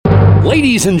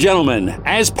Ladies and gentlemen,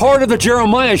 as part of the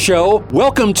Jeremiah Show,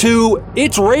 welcome to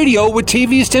It's Radio with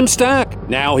TV's Tim Stack.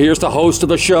 Now here's the host of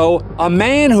the show, a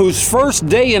man whose first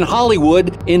day in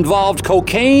Hollywood involved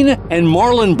cocaine and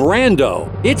Marlon Brando.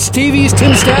 It's TV's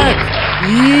Tim Stack.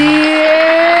 Yeah!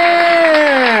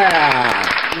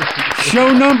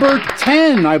 Show number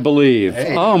 10, I believe.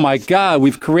 Hey. Oh my God,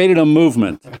 we've created a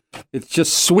movement. It's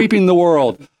just sweeping the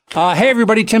world. Hey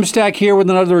everybody, Tim Stack here with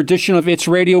another edition of It's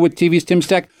Radio with TV's Tim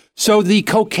Stack. So the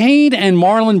cocaine and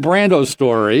Marlon Brando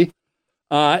story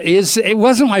it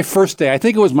wasn't my first day. I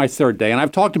think it was my third day. And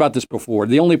I've talked about this before.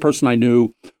 The only person I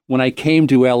knew when I came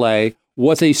to L.A.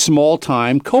 was a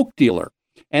small-time coke dealer.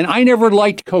 And I never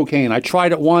liked cocaine. I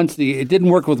tried it once. It didn't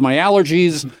work with my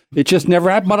allergies. It just never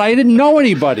happened. But I didn't know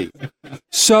anybody.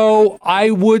 So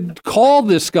I would call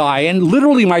this guy. And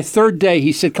literally my third day,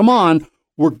 he said, come on,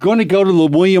 we're going to go to the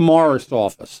William Morris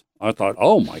office. I thought,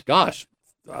 oh, my gosh.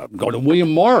 I'm going to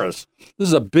William Morris. This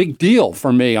is a big deal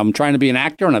for me. I'm trying to be an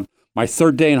actor, and my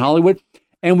third day in Hollywood.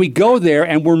 And we go there,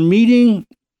 and we're meeting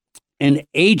an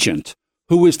agent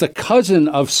who is the cousin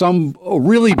of some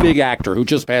really big actor who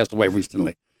just passed away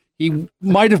recently. He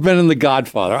might have been in The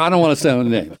Godfather. I don't want to say the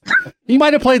name. He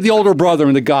might have played the older brother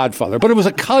in The Godfather, but it was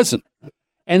a cousin.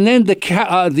 And then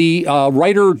the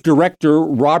writer-director,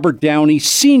 Robert Downey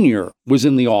Sr., was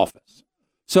in the office.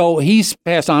 So he's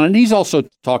passed on, and he's also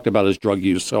talked about his drug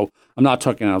use, so I'm not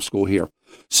talking out of school here.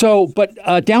 So, but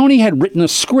Downey had written a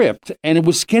script, and it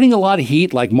was getting a lot of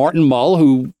heat, like Martin Mull,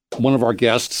 who one of our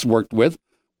guests worked with.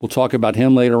 We'll talk about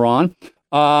him later on.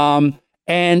 And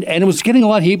it was getting a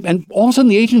lot of heat, and all of a sudden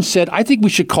the agent said, I think we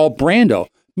should call Brando.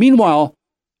 Meanwhile,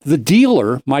 the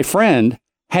dealer, my friend,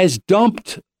 has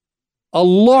dumped a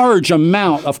large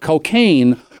amount of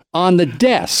cocaine on the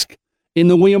desk in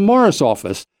the William Morris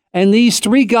office. And these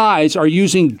three guys are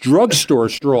using drugstore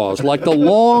straws, like the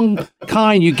long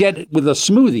kind you get with a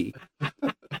smoothie.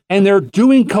 And they're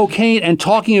doing cocaine and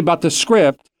talking about the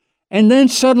script. And then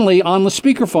suddenly on the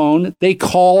speakerphone, they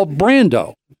call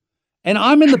Brando. And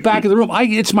I'm in the back of the room.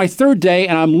 It's my third day,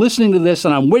 and I'm listening to this,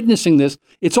 and I'm witnessing this.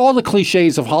 It's all the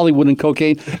cliches of Hollywood and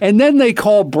cocaine. And then they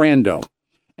call Brando.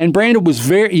 And Brando was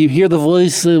you hear the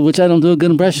voice, which I don't do a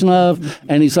good impression of.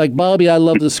 And he's like, Bobby, I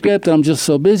love the script. And I'm just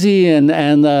so busy. And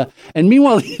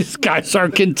meanwhile, these guys are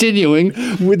continuing.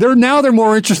 They're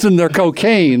more interested in their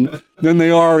cocaine than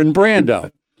they are in Brando.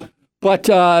 But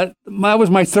that was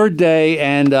my third day.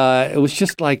 And it was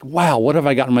just like, wow, what have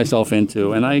I gotten myself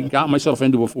into? And I got myself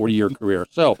into a 40-year career.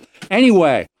 So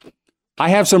anyway, I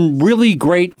have some really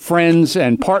great friends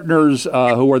and partners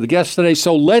who are the guests today.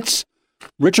 So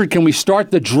Richard, can we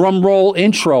start the drum roll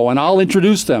intro, and I'll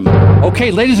introduce them. Okay,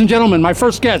 ladies and gentlemen, my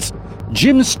first guest,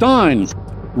 Jim Stein,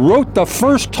 wrote the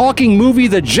first talking movie,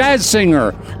 The Jazz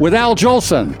Singer, with Al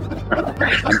Jolson.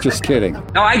 I'm just kidding.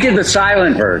 No, I did the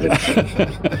silent version.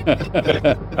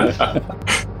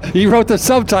 He wrote the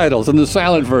subtitles in the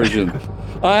silent version.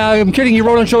 I'm kidding. He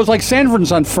wrote on shows like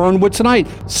Sanford's on Fernwood Tonight,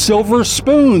 Silver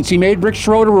Spoons. He made Rick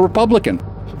Schroeder a Republican.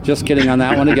 Just kidding on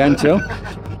that one again, too.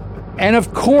 And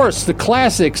of course, the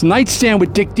classics, Nightstand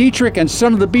with Dick Dietrich and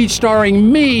Son of the Beach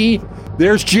starring me.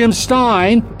 There's Jim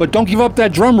Stein, but don't give up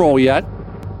that drum roll yet.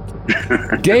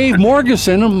 Dave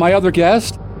Morgasen, my other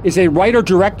guest, is a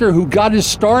writer-director who got his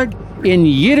start in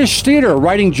Yiddish theater,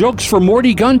 writing jokes for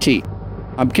Morty Gunty.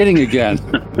 I'm kidding again.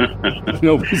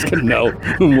 Nobody's going to know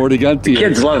who Morty Gunty is.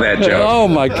 Kids love that joke. Oh,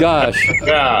 my gosh.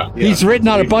 Yeah. He's written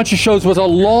on a bunch of shows, was a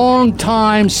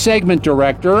long-time segment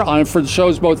director for the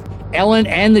shows both Ellen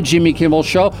and the Jimmy Kimmel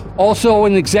Show. Also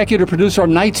an executive producer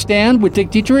on Nightstand with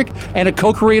Dick Dietrich and a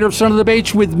co-creator of Son of the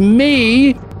Beach with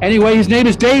me. Anyway, his name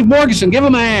is Dave Morgasen. Give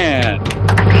him a hand.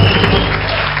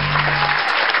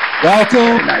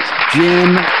 Welcome,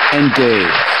 Jim and Dave.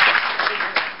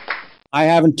 I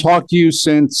haven't talked to you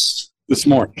since this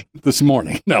morning.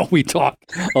 No, we talk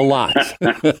a lot.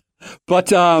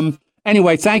 But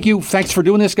anyway, thank you. Thanks for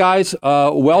doing this, guys.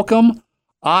 Welcome.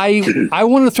 I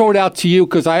want to throw it out to you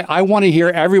because I want to hear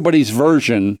everybody's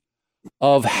version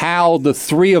of how the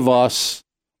three of us,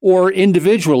 or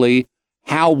individually,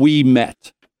 how we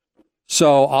met.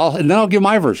 So then I'll give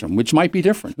my version, which might be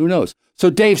different. Who knows? So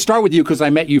Dave, start with you because I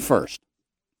met you first.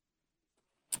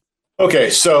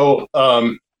 Okay, so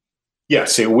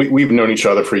we've known each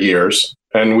other for years,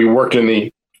 and we worked in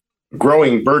the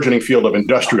growing, burgeoning field of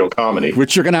industrial comedy.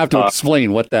 Which you're going to have to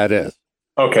explain what that is.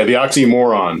 Okay, the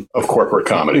oxymoron of corporate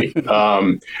comedy.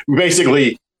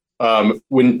 Basically,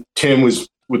 when Tim was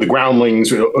with the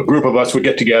Groundlings, a group of us would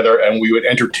get together and we would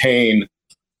entertain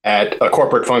at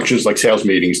corporate functions like sales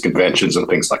meetings, conventions, and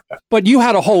things like that. But you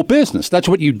had a whole business. That's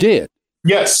what you did.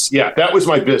 Yes. Yeah, that was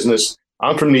my business.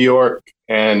 I'm from New York,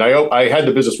 And I had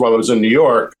the business while I was in New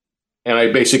York.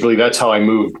 And that's how I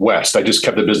moved west. I just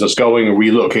kept the business going and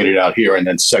relocated out here and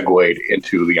then segued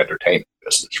into the entertainment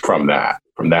business from that.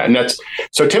 And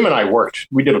so Tim and I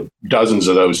we did dozens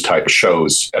of those type of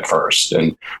shows at first.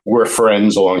 And we're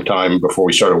friends a long time before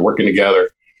we started working together.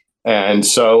 And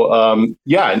so,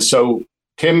 and so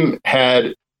Tim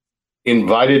had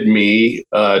invited me.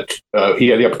 He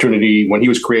had the opportunity when he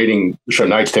was creating the show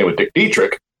Nightstand with Dick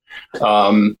Dietrich.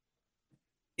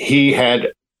 He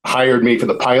had hired me for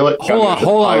the pilot.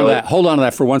 Hold on to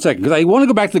that for 1 second, because I want to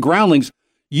go back to the Groundlings.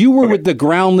 You were with the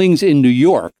Groundlings in New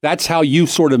York. That's how you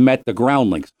sort of met the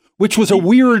Groundlings, which was a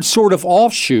weird sort of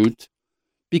offshoot,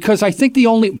 because I think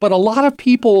but a lot of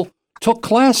people took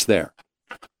class there.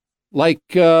 Like,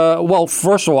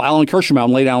 first of all,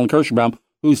 late Alan Kirschenbaum,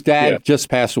 whose dad just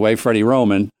passed away, Freddie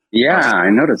Roman. Yeah, I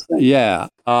noticed that. Yeah,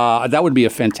 that would be a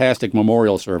fantastic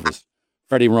memorial service,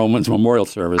 Freddie Roman's memorial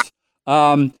service.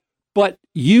 But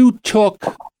you took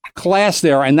class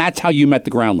there, and that's how you met the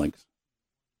Groundlings.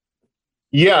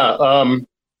 Yeah.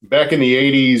 Back in the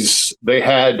 80s, they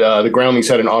had the Groundlings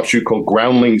had an offshoot called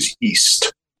Groundlings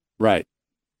East. Right.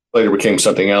 Later became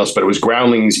something else, but it was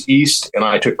Groundlings East, and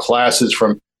I took classes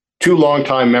from two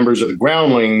longtime members of the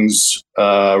Groundlings,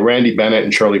 Randy Bennett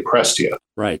and Charlie Prestia.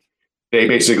 Right. They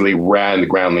basically ran the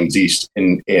Groundlings East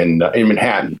in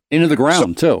Manhattan. Into the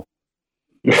ground, too.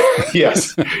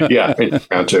 Yes. Yeah.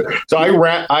 Too. So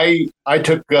I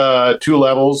took 2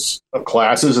 levels of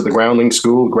classes at the Groundlings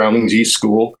School, Groundlings East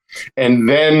School. And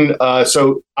then,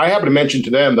 so I happened to mention to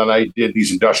them that I did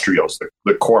these industrials,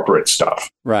 the corporate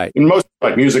stuff. Right. And most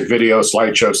like music videos,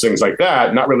 slideshows, things like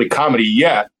that, not really comedy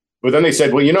yet. But then they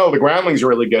said, well, the Groundlings are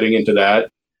really getting into that.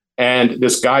 And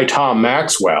this guy, Tom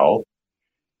Maxwell,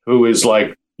 who is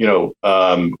like,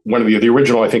 one of the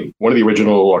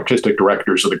original artistic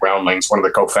directors of the Groundlings, one of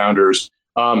the co-founders.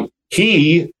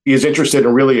 He is interested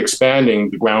in really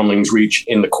expanding the Groundlings reach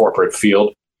in the corporate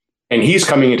field, and he's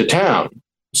coming into town.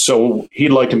 So he'd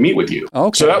like to meet with you.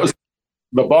 Okay. So that was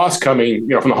the boss coming,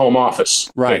 from the home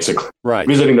office, right. Basically, right,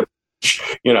 visiting the,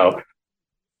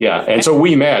 yeah. And so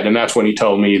we met, and that's when he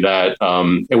told me that,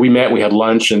 and we met, we had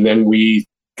lunch, and then we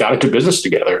got into business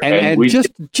together. And we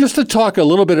just to talk a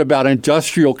little bit about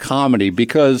industrial comedy,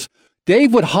 because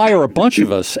Dave would hire a bunch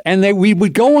of us, and we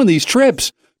would go on these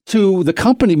trips to the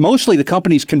company, mostly the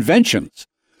company's conventions.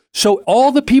 So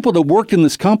all the people that worked in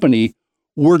this company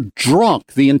were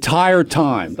drunk the entire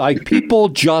time. Like people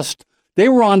they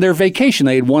were on their vacation.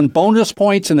 They had won bonus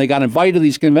points and they got invited to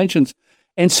these conventions.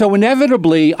 And so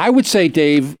inevitably, I would say,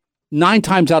 Dave, 9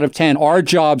 times out of 10, our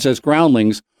jobs as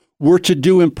Groundlings were to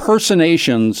do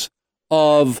impersonations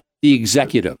of the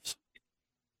executives.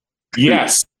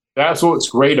 Yes, that's what's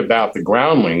great about the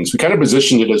Groundlings. We kind of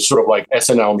positioned it as sort of like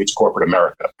SNL meets corporate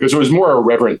America, because it was more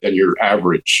irreverent than your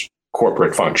average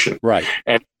corporate function. Right.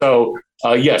 And so,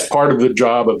 yes, part of the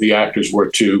job of the actors were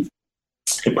to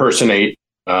impersonate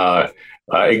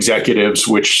executives,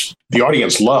 which the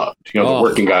audience loved, the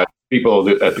working guys, people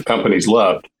that the companies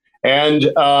loved.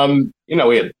 And,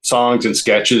 we had songs and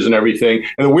sketches and everything.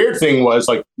 And the weird thing was,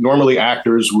 like, normally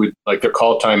actors would, like, their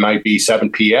call time might be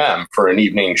 7 p.m. for an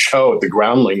evening show at the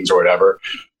Groundlings or whatever.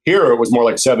 Here, it was more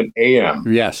like 7 a.m.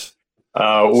 Yes.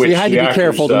 Which you had to be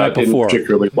careful the night before. Didn't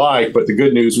particularly like. But the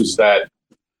good news was that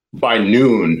by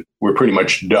noon, we're pretty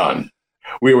much done.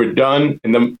 We were done,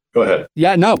 and then, go ahead.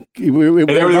 Yeah, no. We were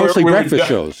mostly breakfast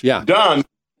shows. Yeah. Done.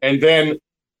 And then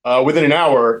within an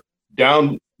hour,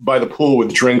 down by the pool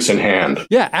with drinks in hand.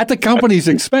 Yeah, at the company's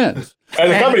expense. At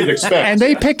the company's expense. And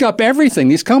they picked up everything,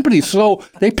 these companies. So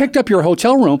they picked up your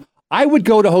hotel room. I would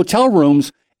go to hotel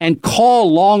rooms and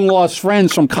call long-lost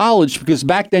friends from college, because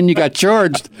back then you got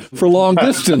charged for long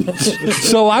distance.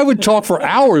 So I would talk for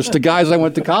hours to guys I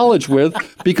went to college with,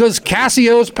 because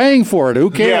Casio's paying for it.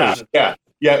 Who cares? Yeah.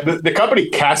 The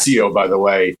company Casio, by the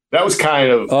way, that was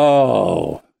kind of...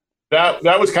 Oh...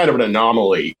 That was kind of an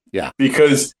anomaly. Yeah.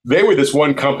 Because they were this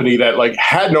one company that, like,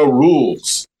 had no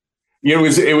rules. It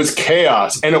was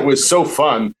chaos, and it was so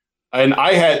fun. And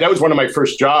that was one of my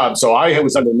first jobs. So I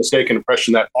was under the mistaken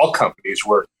impression that all companies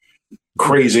were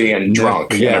crazy and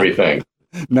drunk and everything.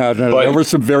 No, there were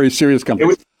some very serious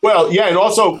companies. And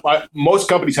also most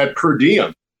companies had per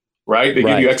diem, right? They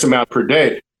give you X amount per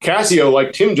day. Casio,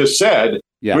 like Tim just said,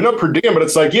 we're no per diem, but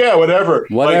it's like, whatever.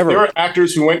 Like, there are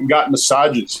actors who went and got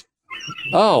massages.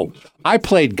 Oh, I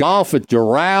played golf at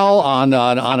Doral on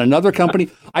another company.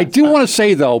 I do want to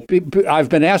say, though, I've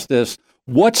been asked this,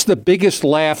 what's the biggest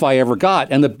laugh I ever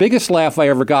got? And the biggest laugh I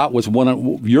ever got was one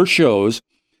of your shows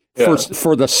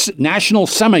for the National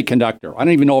Semiconductor. I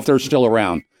don't even know if they're still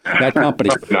around, that company.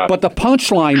 But the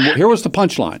punchline, here was the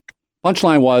punchline.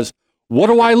 Punchline was, What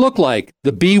do I look like?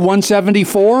 The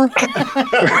B-174?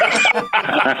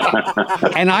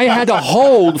 And I had to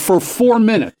hold for 4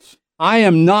 minutes. I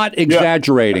am not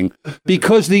exaggerating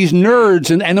because these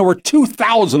nerds, and there were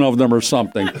 2,000 of them or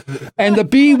something, and the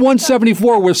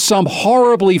B-174 was some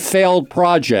horribly failed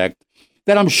project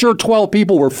that I'm sure 12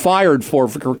 people were fired for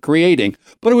creating.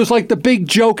 But it was like the big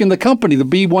joke in the company, the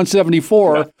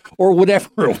B-174 or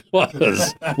whatever it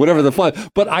was, whatever the fun.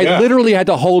 But I literally had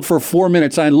to hold for 4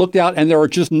 minutes. I looked out and there were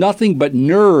just nothing but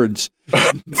nerds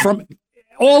from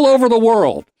all over the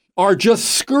world are just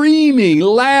screaming,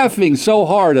 laughing so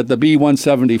hard at the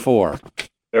B-174.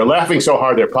 They're laughing so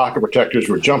hard their pocket protectors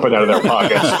were jumping out of their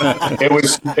pockets.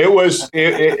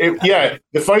 Yeah.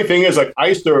 The funny thing is, like, I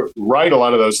used to write a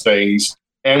lot of those things,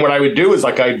 and what I would do is,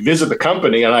 like, I'd visit the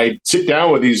company and I'd sit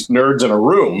down with these nerds in a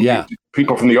room,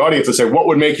 people from the audience, and say, "What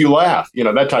would make you laugh?" You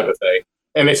know, that type of thing.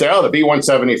 And they say, "Oh, the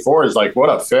B-174 is like, what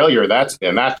a failure that's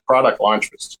been. That product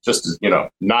launch was just,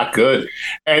 not good."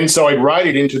 And so I'd write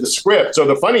it into the script. So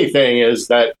the funny thing is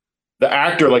that the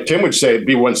actor, like Tim would say,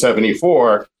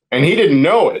 B-174. And he didn't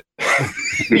know it.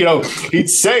 He'd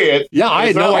say it. Yeah, I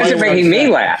had no idea. It wasn't making me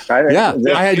laugh. I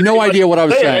had no idea what I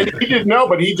was saying. He didn't know,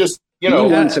 but he just, you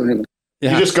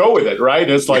just go with it, right?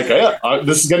 And it's like,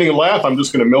 this is getting a laugh. I'm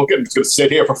just going to milk it. I'm just going to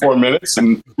sit here for 4 minutes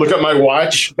and look at my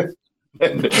watch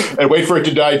and wait for it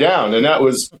to die down. And that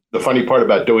was the funny part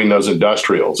about doing those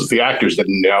industrials, is the actors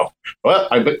didn't know. Well,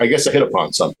 I guess I hit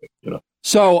upon something,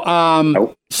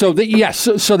 So, so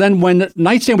then when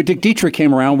Nightstand with Dick Dietrich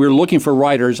came around, we were looking for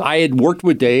writers. I had worked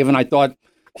with Dave, and I thought,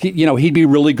 he'd be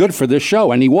really good for this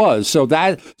show, and he was. So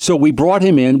we brought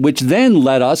him in, which then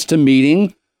led us to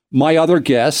meeting my other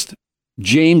guest,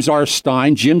 James R.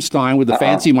 Stein, Jim Stein, with the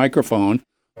fancy microphone,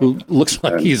 who looks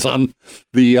like he's on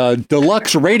the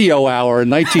Deluxe Radio Hour in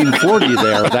 1940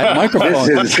 there. That microphone.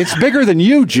 It's bigger than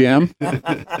you, Jim,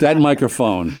 that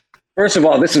microphone. First of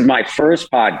all, this is my first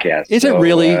podcast. Is it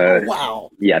really? Wow.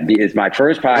 Yeah, it's my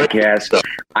first podcast.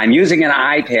 I'm using an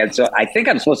iPad, so I think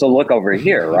I'm supposed to look over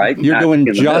here, right? You're doing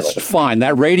just fine.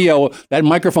 That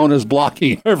microphone is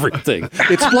blocking everything.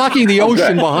 It's blocking the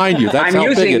ocean behind you. That's how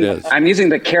big it is. I'm using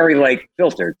the Kerry Lake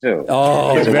filter, too.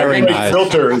 Oh, it's very nice. The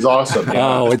filter is awesome.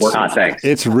 Oh, thanks.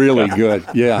 It's really good.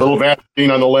 Yeah. A little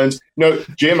Vaseline on the lens. No,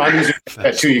 Jim, I'm using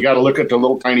that too. You got to look at the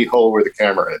little tiny hole where the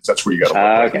camera is. That's where you got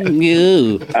to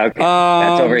look. Okay.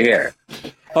 That's over here.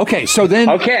 Okay, so then,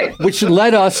 which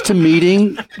led us to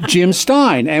meeting Jim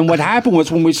Stein. And what happened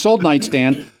was, when we sold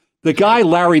Nightstand, the guy,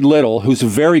 Larry Little, who's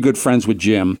very good friends with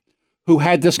Jim, who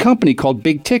had this company called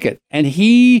Big Ticket, and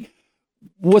he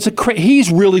was he's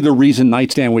really the reason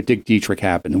Nightstand with Dick Dietrich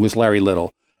happened. It was Larry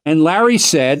Little. And Larry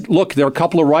said, look, there are a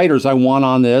couple of writers I want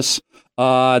on this.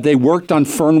 They worked on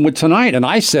Fernwood Tonight. And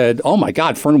I said, oh my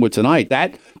God, Fernwood Tonight.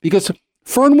 Because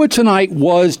Fernwood Tonight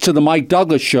was to the Mike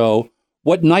Douglas show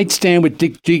what Nightstand with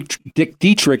Dick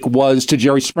Dietrich was to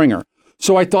Jerry Springer.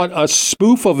 So I thought, a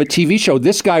spoof of a TV show,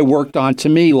 this guy worked on, to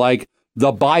me, like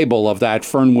the Bible of that,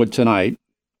 Fernwood Tonight.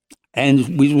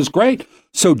 And it was great.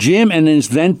 So Jim and his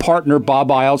then partner, Bob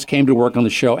Isles, came to work on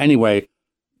the show. Anyway,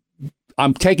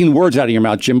 I'm taking words out of your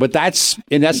mouth, Jim, but that's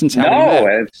in essence how we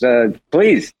met. It's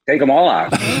please take them all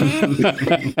out. I've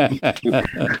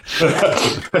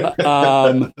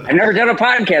never done a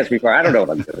podcast before. I don't know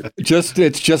what I'm doing.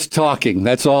 It's just talking.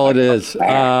 That's all it is.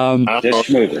 Just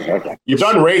smoothing. Okay. You've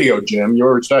done radio, Jim.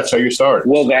 That's how you started.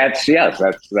 Well, that's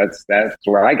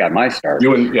where I got my start.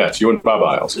 You and Bob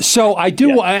Isles. So I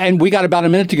do, and we got about a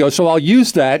minute to go. So I'll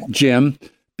use that, Jim,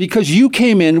 because you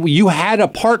came in. You had a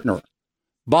partner,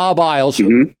 Bob Isles,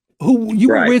 who you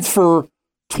were with for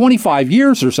 25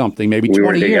 years or something, maybe 20 years.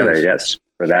 We were together, yes,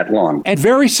 for that long. And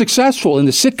very successful in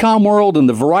the sitcom world and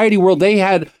the variety world. They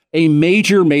had a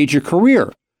major, major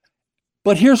career.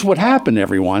 But here's what happened,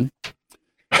 everyone.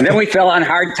 And then we fell on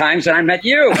hard times and I met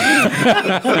you.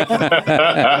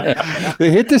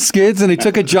 They hit the skids and he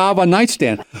took a job on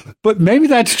Nightstand. But maybe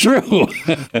that's true.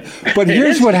 But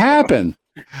here's what happened,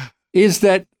 is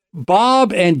that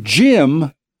Bob and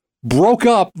Jim broke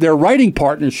up their writing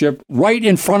partnership right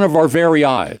in front of our very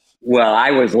eyes. Well, I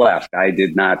was left. I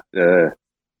did not break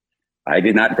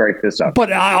this up.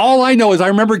 But all I know is I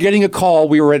remember getting a call.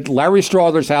 We were at Larry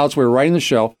Strother's house. We were writing the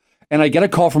show. And I get a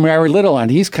call from Larry Little. And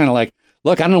he's kind of like,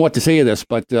 look, I don't know what to say to this,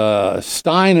 but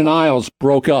Stein and Isles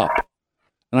broke up.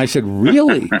 And I said,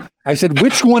 really? I said,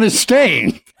 which one is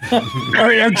staying?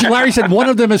 Larry said, one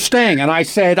of them is staying. And I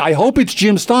said, I hope it's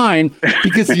Jim Stein,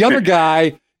 because the other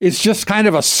guy is just kind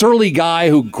of a surly guy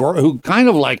who kind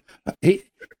of like,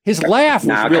 his laugh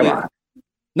was really... Come on.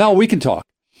 No, we can talk.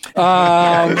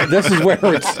 This is where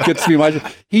it gets me much.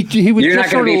 He would. You're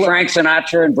just not going to sort be of Frank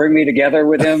Sinatra and bring me together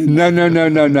with him? No.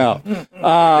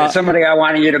 There's somebody I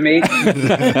wanted you to meet?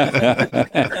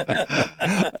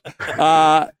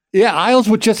 Yeah, Isles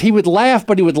he would laugh,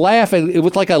 but he would laugh, and it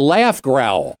was like a laugh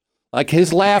growl. Like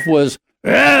his laugh was,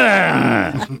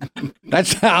 that's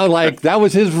how, like, that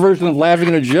was his version of laughing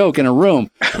at a joke in a room.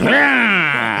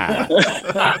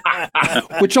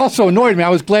 Which also annoyed me. I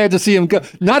was glad to see him go.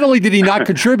 Not only did he not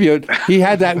contribute, he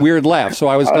had that weird laugh. So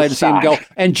I was glad to see him go.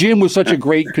 And Jim was such a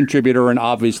great contributor. And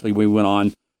obviously we went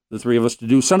on, the three of us, to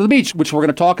do Son of the Beach, which we're going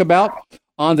to talk about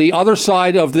on the other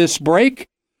side of this break.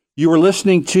 You were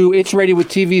listening to It's Radio with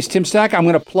TV's Tim Stack. I'm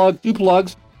going to plug 2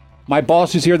 plugs. My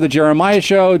boss is here, The Jeremiah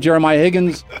Show, Jeremiah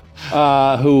Higgins,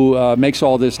 who makes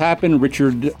all this happen.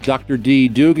 Richard Dr. D.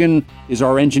 Dugan is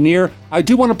our engineer. I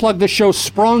do want to plug this show,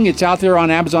 Sprung. It's out there on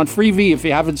Amazon Freevee. If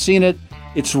you haven't seen it,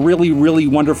 it's really, really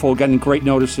wonderful, getting great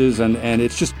notices, and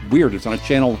it's just weird. It's on a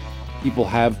channel people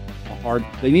have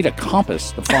they need a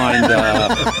compass to find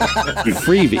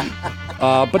Freevee.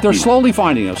 But they're slowly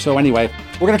finding us. So anyway,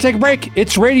 we're going to take a break.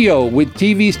 It's Radio with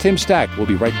TV's Tim Stack. We'll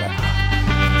be right back.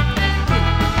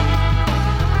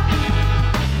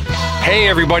 Hey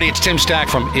everybody, it's Tim Stack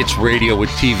from It's Radio with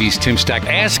TV's Tim Stack,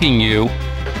 asking you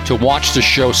to watch the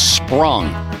show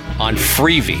Sprung on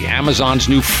Freevee, Amazon's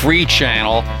new free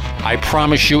channel. I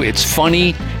promise you it's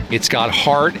funny, it's got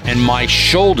heart, and my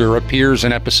shoulder appears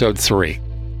in episode 3.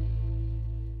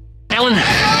 Alan,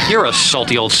 you're a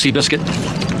salty old sea biscuit.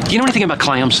 Do you know anything about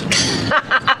clams?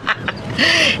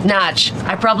 Notch,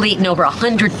 I've probably eaten over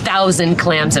 100,000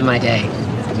 clams in my day.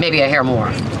 Maybe a hair more.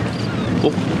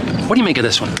 Well, what do you make of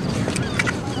this one?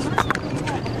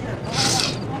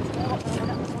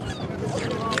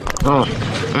 Oh,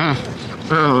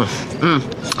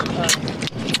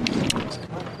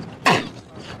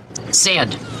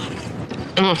 Sand.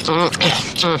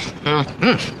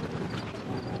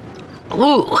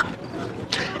 Ooh,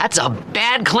 that's a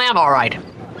bad clam, all right.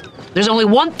 There's only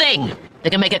one thing that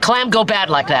can make a clam go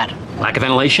bad like that. Lack of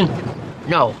ventilation?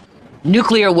 No,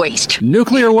 nuclear waste.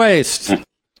 Nuclear waste.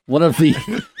 One of the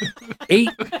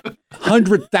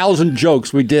 800,000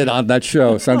 jokes we did on that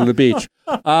show, Son of the Beach.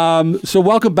 So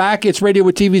welcome back. It's Radio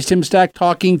with TV's Tim Stack,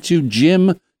 talking to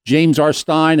James R.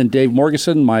 Stein, and Dave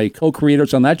Morgasen, my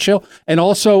co-creators on that show, and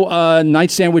also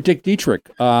Nightstand with Dick Dietrich.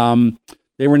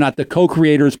 They were not the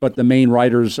co-creators, but the main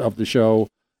writers of the show,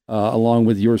 along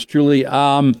with yours truly.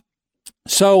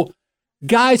 So,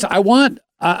 guys,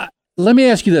 let me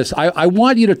ask you this. I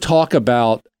want you to talk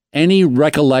about any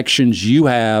recollections you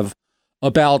have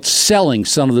about selling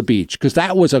Son of the Beach, because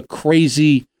that was a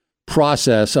crazy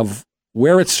process of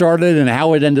where it started and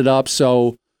how it ended up.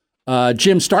 So,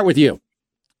 Jim, start with you.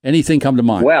 Anything come to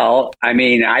mind? Well, I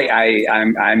mean,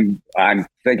 I'm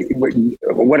thinking.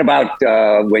 What about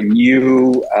when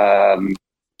you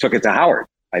took it to Howard?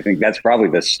 I think that's probably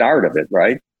the start of it,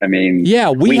 right? I mean,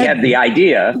 yeah, we had the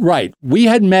idea, right? We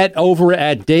had met over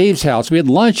at Dave's house. We had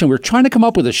lunch, and we were trying to come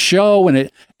up with a show,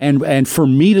 and for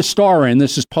me to star in.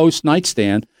 This is post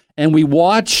Nightstand, and we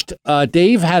watched.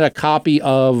 Dave had a copy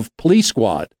of Police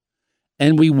Squad,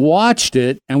 and we watched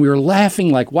it, and we were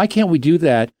laughing like, why can't we do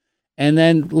that? And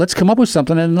then let's come up with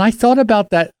something. And I thought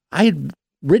about that. I had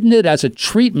written it as a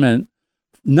treatment,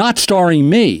 not starring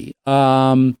me.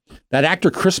 That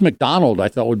actor Chris McDonald, I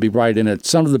thought, would be right in it.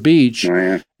 Son of the Beach. Oh,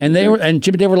 yeah. And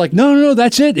Jim and Dave were like, no,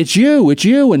 that's it. It's you.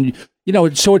 And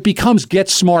so it becomes Get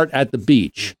Smart at the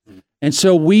Beach. And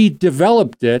so we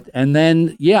developed it, and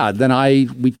then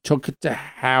we took it to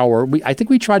Howard. I think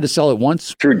we tried to sell it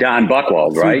once through Don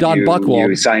Buchwald, right? Buchwald.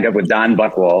 You signed up with Don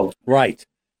Buchwald, right?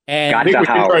 And got to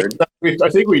Howard. I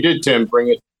think we did, Tim, bring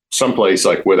it someplace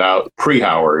like without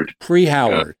pre-Howard.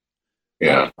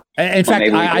 Yeah. In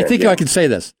fact, I think I can say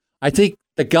this. I think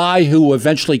the guy who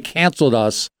eventually canceled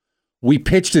us, we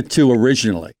pitched it to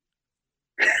originally.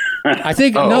 I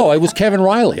think, no, it was Kevin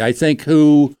Riley, I think,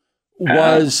 who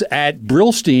was at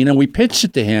Brillstein, and we pitched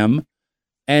it to him,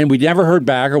 and we never heard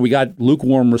back, or we got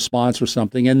lukewarm response or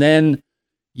something. And then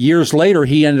years later,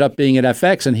 he ended up being at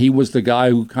FX, and he was the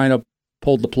guy who kind of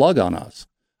pulled the plug on us,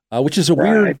 which is a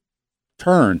weird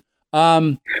turn.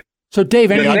 So, Dave,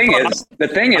 the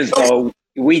thing is, though,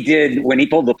 we did, when he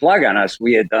pulled the plug on us,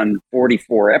 we had done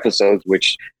 44 episodes,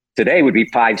 which today would be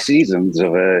 5 seasons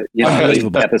of a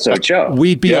 8-episode show.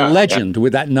 We'd be a legend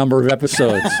with that number of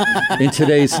episodes in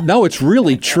today's. No, it's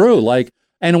really true. Like,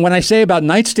 and when I say about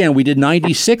Nightstand, we did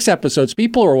 96 episodes.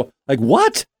 People are like,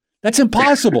 "What? That's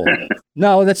impossible."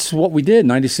 No, that's what we did.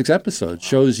 96 episodes.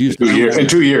 Shows used in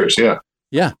 2 years.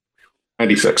 Yeah.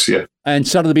 96. Yeah. And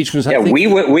Son of the Beach was. Yeah, we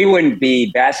wouldn't be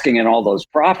basking in all those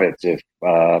profits if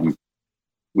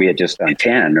we had just done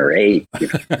 10 or 8.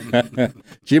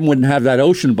 Jim wouldn't have that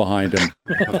ocean behind him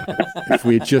if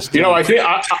we had just. I think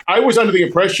I was under the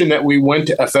impression that we went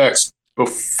to FX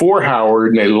before Howard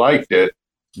and they liked it.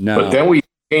 No. But then we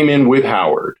came in with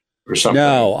Howard or something.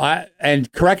 No, and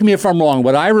correct me if I'm wrong.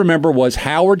 What I remember was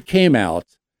Howard came out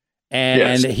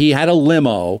and he had a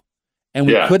limo, and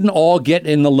we couldn't all get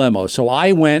in the limo. So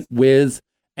I went with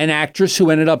an actress who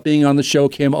ended up being on the show,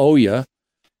 Kim Oya,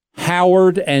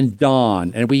 Howard, and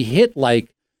Don, and we hit like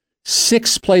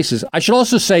 6 places. I should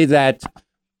also say that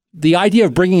the idea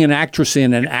of bringing an actress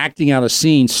in and acting out a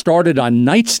scene started on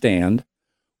Nightstand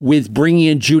with bringing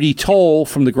in Judy Toll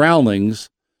from the Groundlings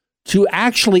to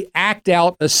actually act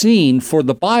out a scene for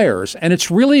the buyers. And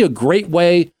it's really a great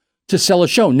way to sell a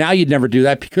show. Now you'd never do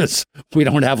that because we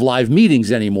don't have live meetings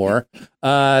anymore.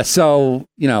 But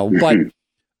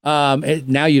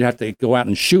now you'd have to go out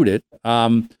and shoot it.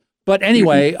 But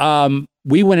anyway,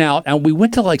 we went out and we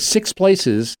went to like 6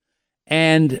 places,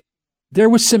 and there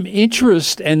was some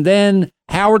interest. And then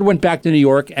Howard went back to New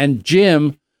York, and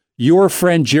Jim, your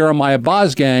friend Jeremiah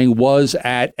Bosgang, was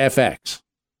at FX.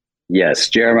 Yes,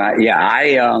 Jeremiah.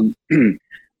 Yeah,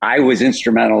 I was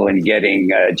instrumental in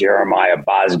getting Jeremiah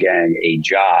Bosgang a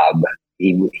job.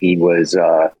 He was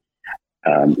an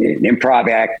improv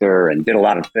actor and did a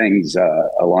lot of things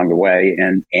along the way.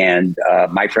 And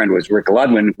my friend was Rick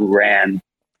Ludwin, who ran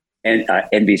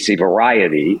NBC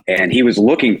Variety, and he was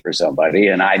looking for somebody.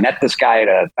 And I met this guy at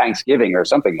a Thanksgiving or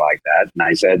something like that. And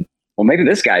I said, well, maybe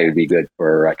this guy would be good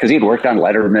for, because he'd worked on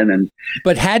Letterman.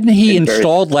 But hadn't he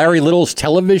installed Larry Little's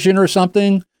television or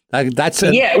something? He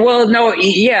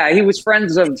was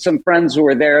friends of some friends who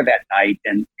were there that night.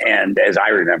 And as I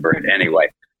remember it anyway,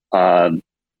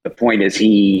 the point is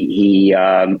he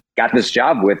got this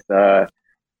job with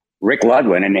Rick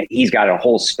Ludwin, and he's got a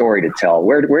whole story to tell.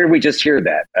 Where did we just hear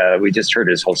that? We just heard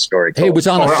his whole story. Hey, it was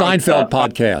on a Seinfeld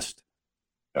podcast.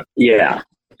 Yeah.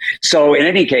 So in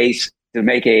any case, to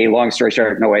make a long story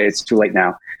short, no way, it's too late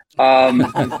now.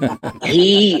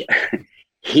 He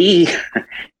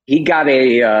got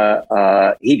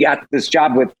this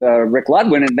job with Rick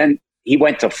Ludwin, and then he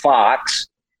went to Fox,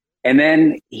 and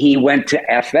then he went to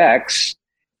FX.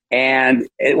 And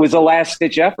it was a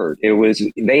last-ditch effort.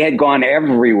 They had gone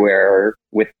everywhere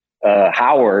with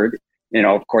Howard.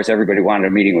 Of course, everybody wanted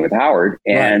a meeting with Howard,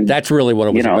 and that's really what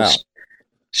it was about.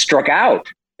 Struck out,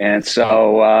 and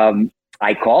so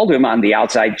I called him on the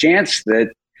outside chance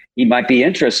that he might be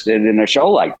interested in a show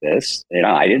like this.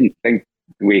 I didn't think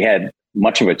we had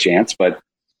much of a chance, but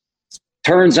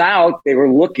turns out they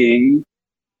were looking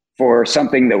for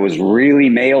something that was really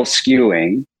male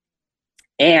skewing.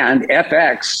 And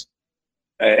FX,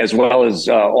 as well as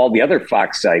all the other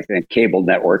Fox, I think, cable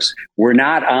networks, were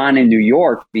not on in New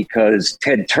York because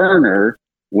Ted Turner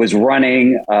was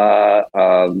running,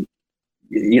 Time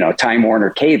Warner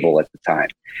Cable at the time.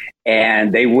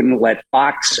 And they wouldn't let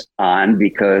Fox on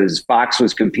because Fox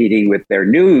was competing with their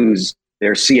news,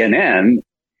 their CNN,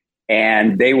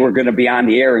 and they were going to be on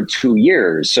the air in 2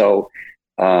 years. So,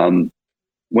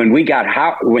 when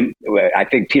I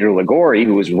think Peter Ligori,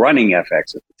 who was running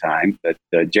FX at the time,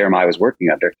 that Jeremiah was working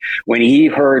under, when he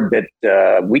heard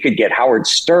that we could get Howard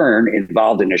Stern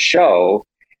involved in a show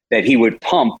that he would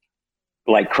pump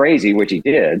like crazy, which he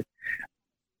did,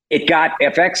 it got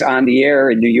FX on the air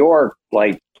in New York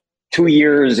like 2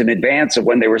 years in advance of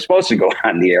when they were supposed to go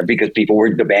on the air because people were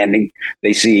demanding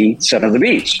they see Son of the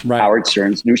Beach, Howard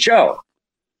Stern's new show.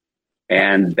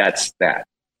 And that's that.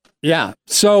 Yeah.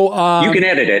 So you can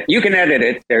edit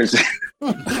it. There's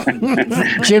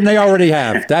Jim, they already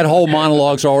have. That whole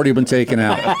monologue's already been taken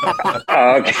out.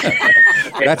 Okay.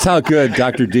 That's how good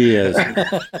Dr. D is.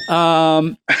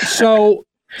 So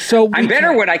I'm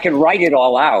better when I can write it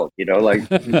all out, like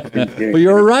well,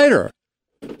 you're a writer.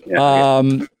 Yeah.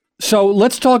 So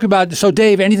let's talk about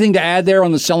Dave, anything to add there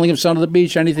on the selling of Son of the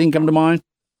Beach? Anything come to mind?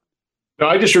 No,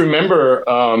 I just remember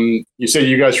you said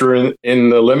you guys were in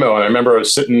the limo, and I remember I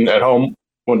was sitting at home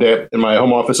one day in my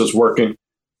home office, I was working,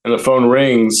 and the phone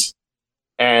rings,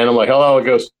 and I'm like, hello. It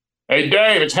goes, hey,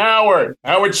 Dave, it's Howard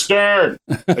Stern.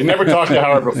 I never talked to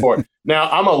Howard before. Now,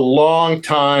 I'm a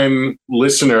long-time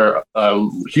listener, a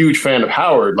huge fan of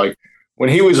Howard. Like, when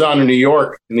he was on in New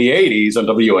York in the 80s on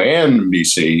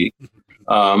WANBC,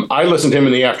 I listened to him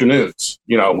in the afternoons.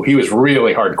 He was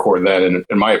really hardcore then,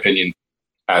 in my opinion,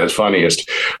 at his funniest.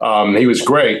 He was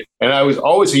great. And I was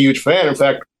always a huge fan. In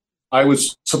fact, I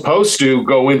was supposed to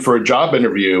go in for a job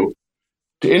interview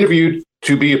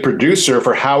to be a producer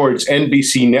for Howard's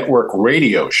NBC network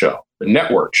radio show, the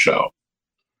network show.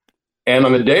 And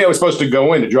on the day I was supposed to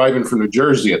go in to drive in from New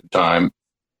Jersey at the time,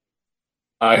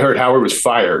 I heard Howard was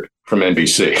fired. from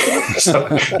NBC. So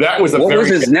that was What was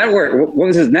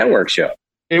his network show?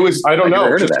 It was, I don't know.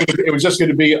 Heard of that. It was just going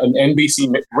to be an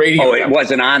NBC radio. Oh, it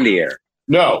wasn't on the air.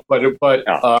 No,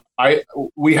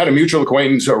 we had a mutual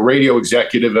acquaintance, a radio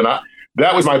executive, and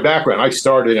that was my background. I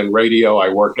started in radio. I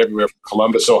worked everywhere from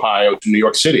Columbus, Ohio to New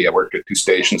York City. I worked at 2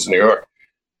 stations in New York.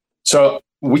 So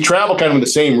we traveled kind of in the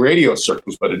same radio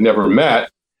circles, but had never met.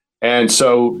 And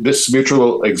so this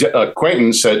mutual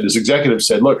acquaintance said, this executive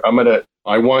said, look,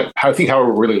 I think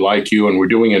Howard would really like you, and we're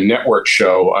doing a network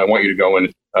show. I want you to go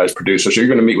in as producer. So you're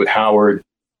going to meet with Howard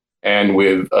and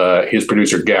with his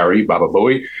producer, Gary, Baba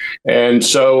Booey. And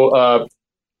so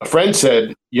a friend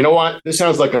said, you know what? This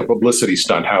sounds like a publicity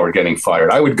stunt, Howard getting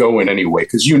fired. I would go in anyway,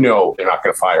 because they're not going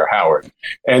to fire Howard.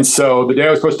 And so the day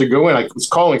I was supposed to go in, I was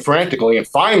calling frantically. And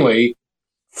finally,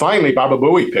 Baba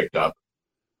Booey picked up.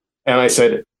 And I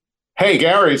said, hey,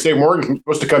 Gary, it's Dave Morgan. I'm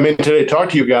supposed to come in today to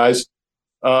talk to you guys.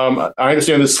 I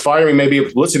understand this firing may be a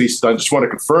publicity stunt. Just want to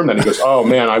confirm that. He goes, oh,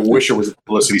 man, I wish it was a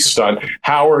publicity stunt.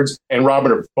 Howard and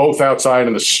Robin are both outside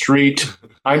in the street.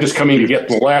 I'm just coming to get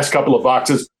the last couple of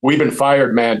boxes. We've been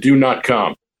fired, man. Do not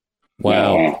come.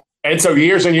 Wow. And so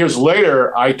years and years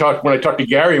later, when I talked to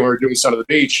Gary when we were doing Son of the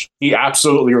Beach, he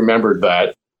absolutely remembered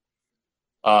that,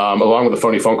 along with the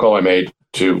phony phone call I made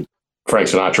to Frank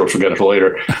Sinatra, which we'll get into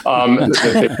later.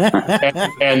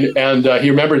 And he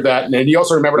remembered that. And he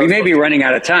also remembered... We may be running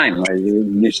out of time.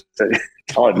 You should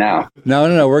tell it now.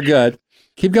 No, we're good.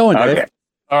 Keep going, Dave. Okay.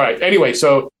 All right. Anyway,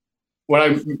 so when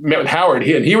I met with Howard,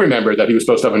 he remembered that he was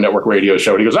supposed to have a network radio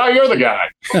show. And he goes, oh, you're the guy.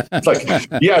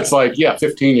 It's like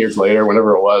 15 years later,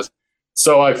 whenever it was.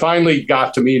 So I finally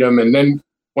got to meet him. And then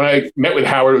when I met with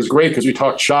Howard, it was great because we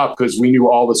talked shop because we knew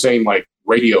all the same,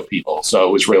 radio people. So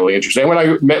it was really interesting. And when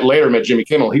I met Jimmy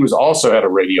Kimmel, he was also had a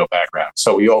radio background.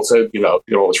 So we all said, did all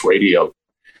this radio.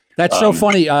 That's so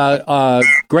funny.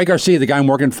 Greg Garcia, the guy I'm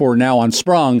working for now on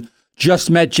Sprung, just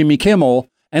met Jimmy Kimmel,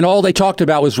 and all they talked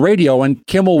about was radio. And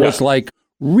Kimmel was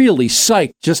really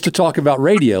psyched just to talk about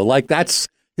radio. That's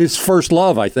his first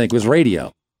love, I think, was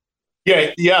radio.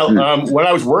 Yeah. When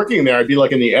I was working there, I'd be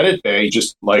in the edit bay,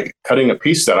 just cutting a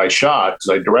piece that I shot because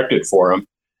I directed for him.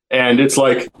 And it's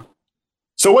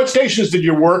so what stations did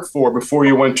you work for before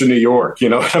you went to New York?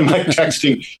 I'm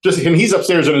texting, and he's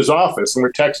upstairs in his office, and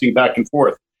we're texting back and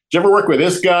forth. Did you ever work with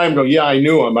this guy? I'm going, yeah, I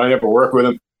knew him. I never worked with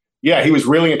him. Yeah, he was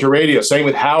really into radio. Same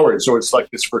with Howard. So it's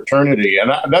this fraternity.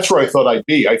 And that's where I thought I'd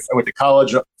be. I went to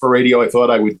college for radio. I thought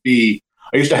I would be.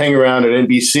 I used to hang around at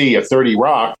NBC at 30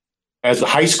 Rock as a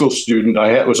high school student.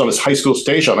 I was on this high school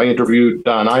station. I interviewed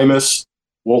Don Imus,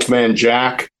 Wolfman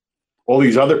Jack, all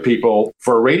these other people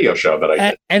for a radio show that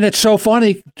I did. And it's so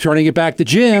funny, turning it back to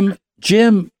Jim.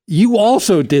 Jim, you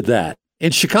also did that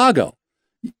in Chicago.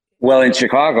 Well, in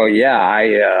Chicago,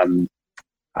 yeah,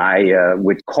 I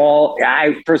would call.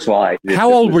 First of all,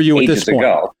 how old were you at this point?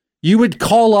 Ago. You would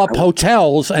call up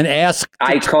hotels and ask.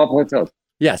 I called hotels.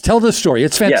 Yes, tell the story.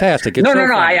 It's fantastic. Yeah. It's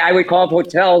No. I would call up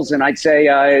hotels and I'd say,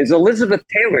 "Is Elizabeth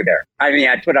Taylor there?" I mean,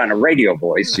 I'd put on a radio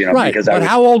voice, right. because but I was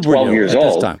how old 12 were you years at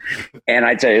old. This time? And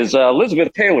I'd say, "Is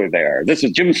Elizabeth Taylor there? This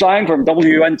is Jim Stein from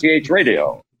WNTH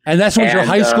Radio." And that's when your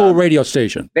high school radio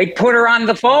station. They put her on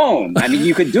the phone. I mean,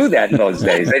 you could do that in those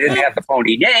days. They didn't have the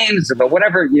phony names, but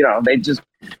whatever, they just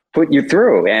put you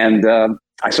through. And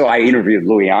so I interviewed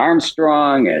Louis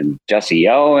Armstrong and Jesse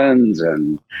Owens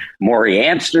and Maury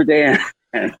Amsterdam.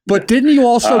 But didn't you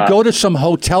also go to some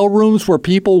hotel rooms where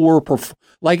people were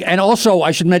and also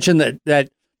I should mention that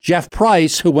Jeff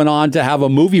Price, who went on to have a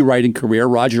movie writing career,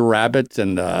 Roger Rabbit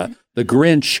and The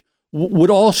Grinch,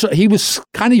 he was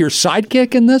kind of your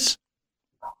sidekick in this?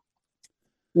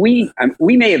 We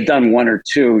may have done one or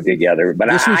two together, but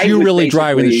this was I you was really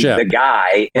driving the ship. The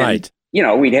guy, and, right?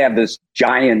 We'd have this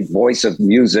giant Voice of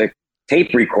Music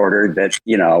tape recorder that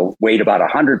weighed about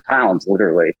 100 pounds,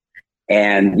 literally,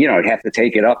 and I'd have to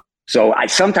take it up. So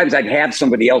sometimes I'd have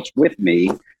somebody else with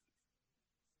me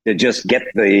to just get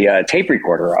the tape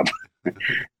recorder up.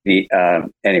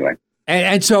 Anyway.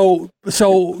 And so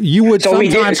you would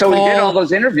sometimes we call, did all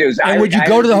those interviews. And would you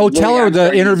go to the hotel or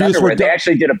the interviews were they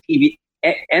actually did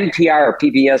NPR or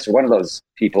PBS, one of those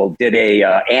people did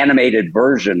a animated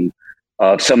version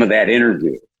of some of that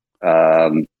interview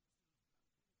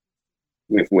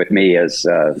with me as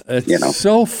it's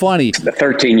so funny, the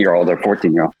 13-year-old or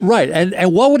 14-year-old, right?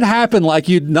 And what would happen?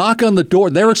 You'd knock on the door.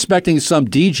 They're expecting some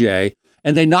DJ.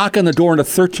 And they knock on the door and a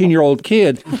 13-year-old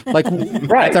kid,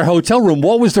 right. At their hotel room.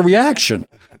 What was the reaction?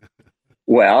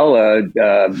 Well,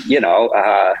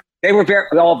 they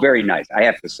were all very nice, I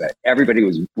have to say. Everybody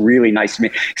was really nice to me,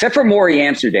 except for Maury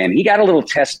Amsterdam. He got a little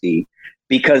testy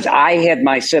because I had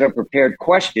my set of prepared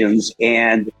questions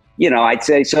and, I'd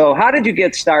say, so how did you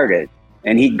get started?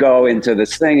 And he'd go into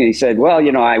this thing and he said, well,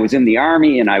 I was in the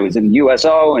Army and I was in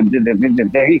USO and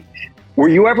were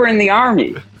you ever in the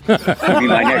Army? That'd be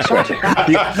my next question.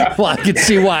 Well, I can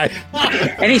see why.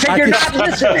 And he said, you're not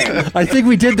listening. I think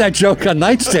we did that joke on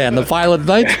Nightstand, the pilot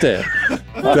Nightstand,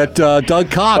 that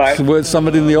Doug Cox was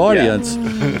somebody in the audience.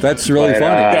 That's really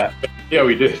funny. Yeah,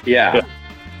 we did. Yeah.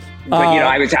 But,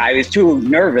 I was too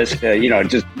nervous to,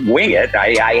 just wing it.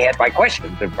 I had my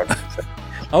questions in front of me.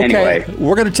 Okay, anyway.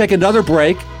 We're going to take another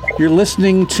break. You're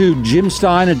listening to Jim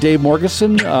Stein and Dave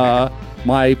Morgasen,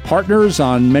 my partners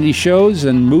on many shows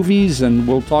and movies, and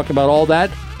we'll talk about all that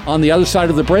on the other side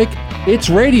of the break. It's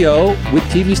Radio with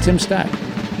TV's Tim Stack.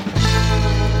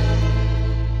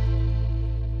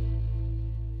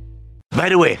 By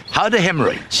the way, how the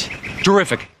hemorrhoids?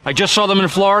 Terrific. I just saw them in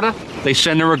Florida. They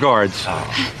send their regards.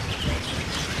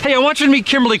 Hey, I want you to meet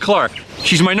Kimberly Clark.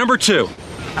 She's my number 2.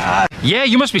 Yeah,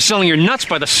 you must be selling your nuts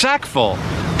by the sackful.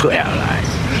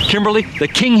 Well, Kimberly, the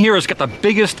king here has got the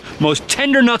biggest, most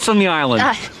tender nuts on the island.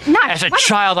 As a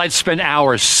child, I'd spend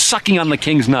hours sucking on the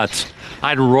king's nuts.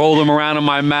 I'd roll them around in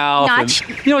my mouth. Notch.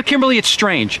 And, you know what, Kimberly, it's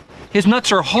strange. His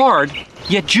nuts are hard,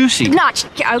 yet juicy. Notch.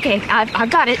 Okay, I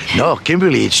got it. no,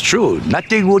 Kimberly, it's true.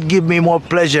 Nothing would give me more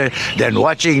pleasure than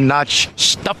watching Notch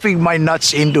stuffing my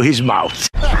nuts into his mouth.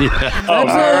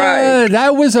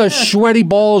 That was a Sweaty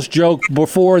Balls joke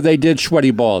before they did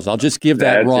Sweaty Balls. I'll just give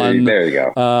that run. There you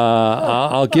go.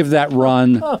 I'll give that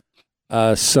run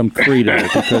some credo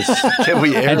because Can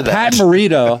we air and that? Pat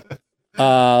Morita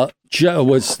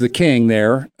was the king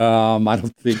there. I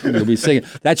don't think he'll be singing.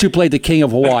 That's who played the king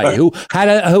of Hawaii, who had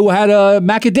a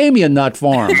macadamia nut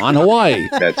farm on Hawaii.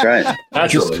 That's right.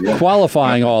 Just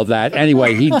qualifying all that.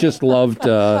 Anyway, he just loved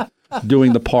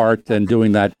doing the part and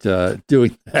doing that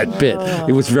bit.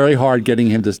 It was very hard getting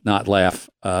him to not laugh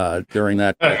during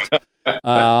that bit.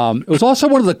 It was also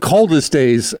one of the coldest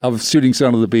days of shooting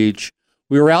Son of the Beach.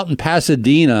 We were out in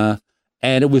Pasadena,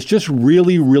 and it was just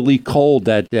really, really cold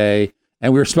that day.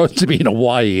 And we were supposed to be in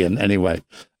Hawaii, and anyway.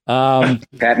 Pat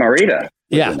Morita.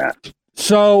 Yeah.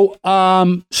 So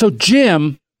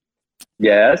Jim.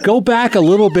 Yes. Go back a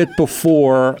little bit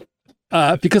before,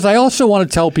 because I also want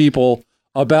to tell people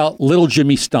about Little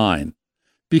Jimmy Stein.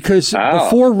 Because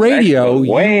before radio,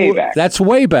 that's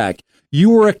way back. You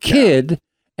were a kid,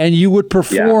 and you would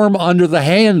perform under the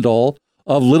handle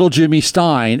of Little Jimmy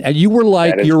Stein, and you were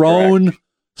like your own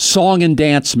song and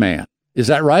dance man. Is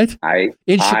that right?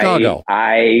 In Chicago.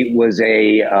 I was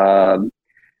the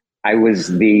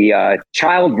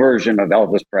child version of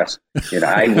Elvis Presley.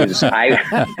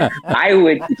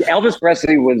 Elvis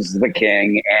Presley was the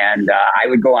king, and I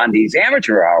would go on these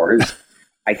amateur hours.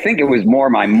 I think it was more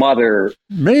my mother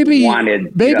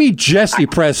wanted. Maybe Jesse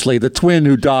Presley, the twin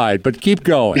who died, but keep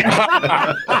going.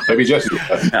 Maybe Jesse.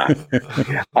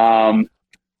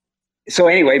 So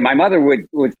anyway, my mother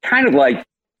would kind of like,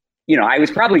 I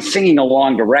was probably singing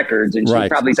along to records, and she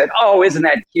probably said, "Oh, isn't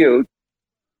that cute?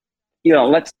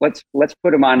 Let's put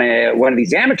him on one of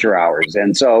these amateur hours."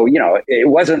 And so, it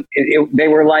wasn't. They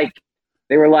were like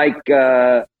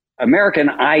American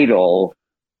Idol,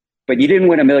 but you didn't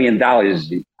win $1 million.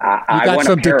 You got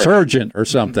some detergent or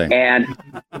something. And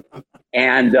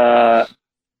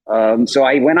so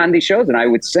I went on these shows and I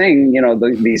would sing,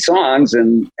 these songs,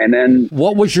 and then.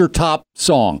 What was your top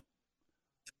song?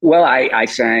 Well, I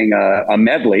sang a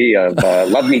medley of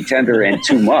 "Love Me Tender" and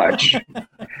 "Too Much,"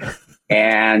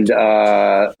 and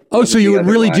so you would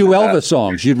really do Elvis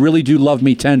songs? You'd really do "Love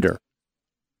Me Tender"?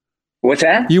 What's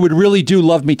that? You would really do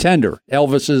 "Love Me Tender"?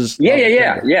 Elvis's.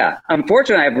 Yeah.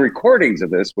 Unfortunately, I have recordings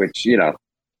of this, which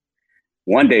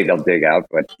one day they'll dig out.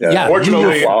 But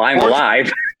fortunately, while I'm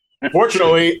alive.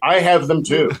 Fortunately, I have them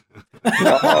too.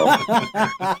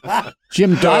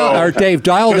 Jim, Dave,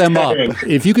 dial them up.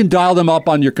 If you can dial them up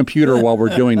on your computer while we're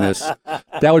doing this,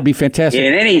 that would be fantastic.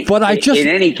 In any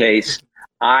case,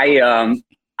 I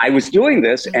was doing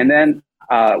this, and then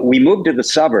we moved to the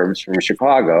suburbs from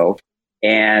Chicago,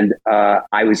 and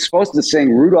I was supposed to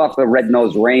sing Rudolph the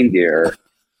Red-Nosed Reindeer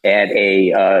at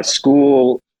a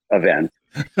school event,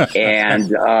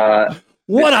 and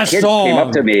what a song! Came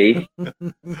up to me.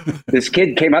 This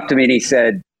kid came up to me and he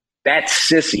said, "That's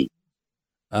Sissy."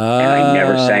 And I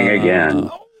never sang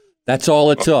again. That's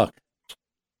all it took.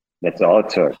 That's all it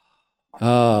took.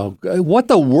 Oh, what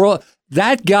the world!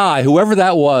 That guy, whoever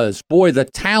that was, boy, the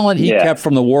talent he kept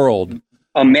from the world.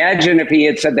 Imagine if he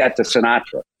had said that to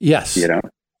Sinatra. Yes.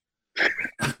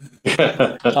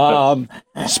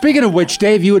 Speaking of which,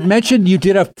 Dave, you had mentioned you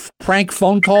did a prank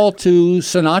phone call to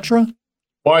Sinatra?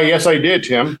 Why, yes, I did,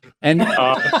 Tim. And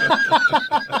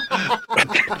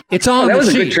it's on that the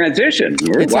was sheet. a good transition.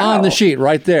 It's Wow. on the sheet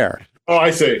right there. Oh,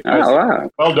 I see. Oh, wow.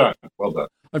 Well done. Well done.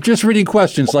 I'm just reading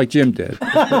questions like Jim did.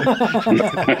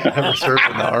 Never served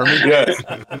in the army. Yes.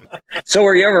 So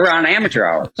were you ever on amateur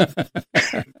hours?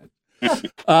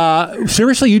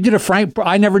 Seriously, you did a prank.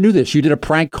 I never knew this. You did a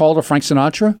prank call to Frank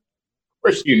Sinatra? Of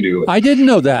course you knew it. I didn't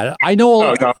know that. I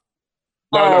know.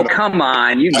 No, come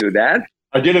on. You knew that.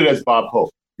 I did it as Bob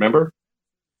Hope. Remember?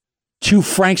 To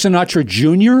Frank Sinatra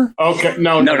Jr.? Okay.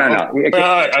 No.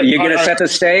 You're going to set the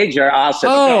stage or I'll set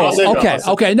the stage?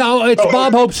 Oh, okay. No, it's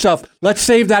Bob Hope stuff. Let's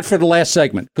save that for the last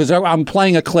segment because I'm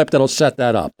playing a clip that'll set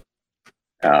that up.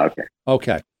 Oh, okay.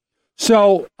 Okay.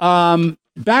 So,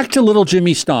 back to little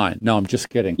Jimmy Stein. No, I'm just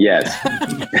kidding. Yes.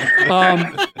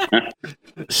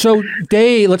 So,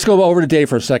 Dave, let's go over to Dave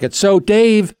for a second. So,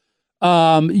 Dave,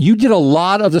 you did a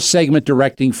lot of the segment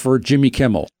directing for Jimmy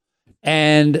Kimmel.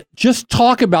 And just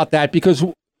talk about that because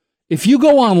if you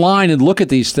go online and look at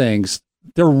these things,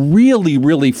 they're really,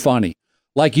 really funny.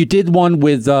 Like you did one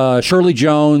with Shirley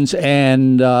Jones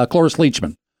and Cloris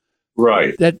Leachman.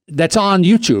 Right. That's on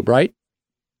YouTube, right?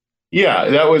 Yeah,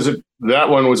 that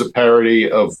one was a parody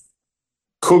of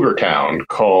Cougar Town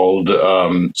called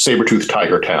Sabretooth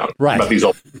Tiger Town. Right. About these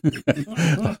old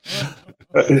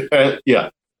yeah.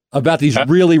 About these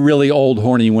really, really old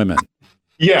horny women.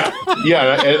 Yeah.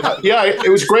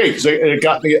 It was great because it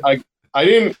got me.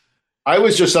 I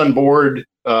was just on board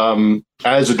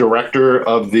as a director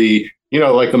of the,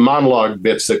 like the monologue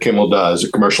bits that Kimmel does, the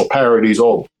commercial parodies,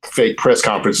 all fake press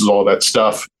conferences, all that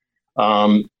stuff.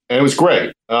 And it was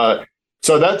great.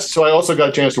 So I also got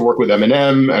a chance to work with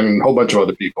Eminem and a whole bunch of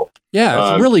other people.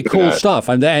 Yeah, it's really cool stuff.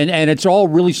 And it's all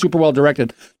really super well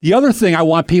directed. The other thing I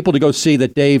want people to go see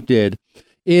that Dave did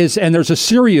is, and there's a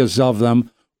series of them,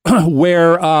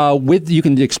 where you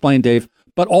can explain, Dave,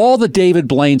 but all the David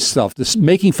Blaine stuff, this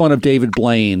making fun of David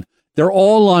Blaine, they're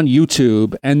all on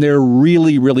YouTube and they're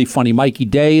really, really funny. Mikey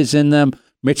Day is in them,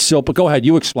 Mitch Silpa. Go ahead,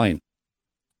 you explain.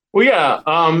 Well, yeah,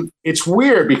 it's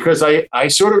weird because I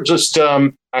sort of just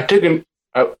I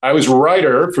was a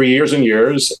writer for years and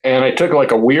years, and I took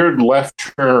like a weird left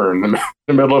turn in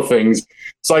the middle of things.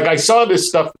 It's like I saw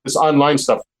this online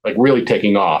stuff, like really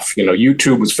taking off.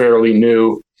 YouTube was fairly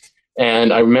new.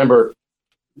 And I remember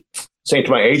saying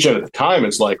to my agent at the time,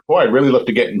 it's like, boy, I'd really love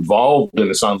to get involved in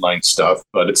this online stuff.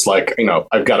 But it's like,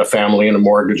 I've got a family and a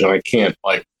mortgage and I can't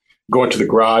like go into the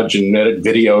garage and edit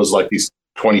videos like these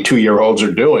 22-year-olds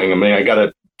are doing. I mean, I got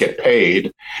to get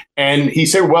paid. And he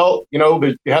said, well,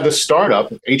 you have this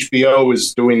startup. HBO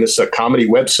is doing this comedy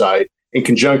website in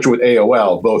conjunction with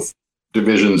AOL, both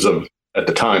divisions of, at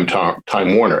the time,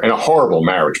 Time Warner. And a horrible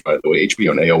marriage, by the way,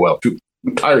 HBO and AOL, two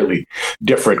entirely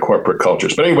different corporate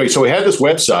cultures. But anyway, so we had this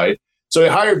website. So they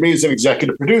hired me as an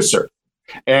executive producer.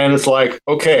 And it's like,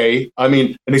 okay, I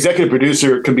mean, an executive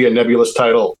producer can be a nebulous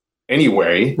title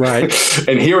anyway. Right.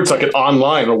 And here it's like an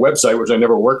online or website, which I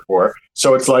never worked for.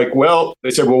 So it's like, well, they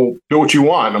said, well, do what you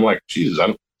want. I'm like, Jesus.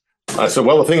 I said,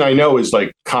 well, the thing I know is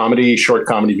like comedy, short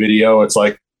comedy video. It's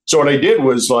like, so what I did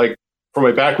was like, for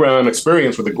my background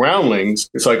experience with the Groundlings,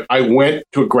 it's like I went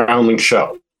to a Groundling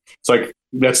show. It's like,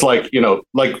 that's like,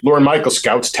 like Lorne Michaels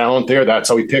scouts talent there. That's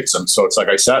how he picks them. So it's like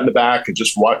I sat in the back and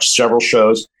just watched several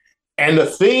shows. And the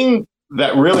thing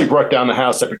that really brought down the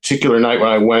house that particular night when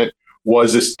I went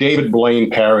was this David Blaine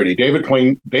parody. David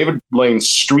Blaine's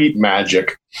Street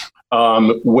Magic.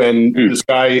 When this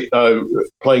guy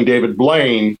playing David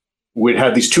Blaine would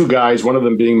have these two guys, one of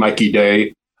them being Mikey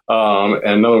Day, and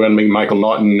another one being Michael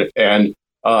Naughton. And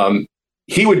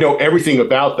he would know everything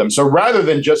about them. So rather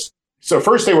than so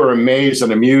first they were amazed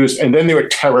and amused, and then they were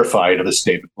terrified of this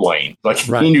David Blaine. Like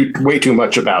He knew way too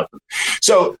much about them.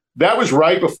 So that was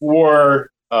right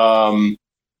before the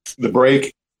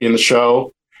break in the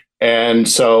show. And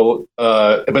so,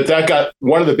 but that got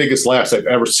one of the biggest laughs I've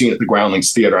ever seen at the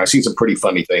Groundlings Theater. I've seen some pretty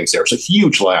funny things there. It's a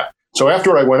huge laugh. So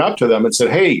after I went up to them and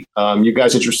said, hey, you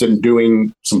guys interested in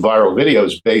doing some viral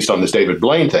videos based on this David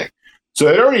Blaine thing? So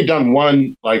they'd already done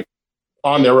one, like,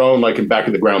 on their own, like in Back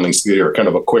of the Groundlings Theater, kind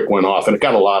of a quick one off, and it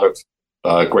got a lot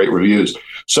of great reviews.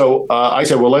 So I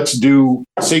said, well, let's do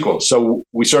a sequel. So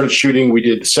we started shooting. We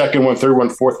did the second one, third one,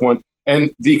 fourth one.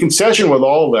 And the concession with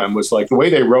all of them was like the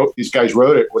way these guys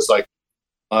wrote it was like,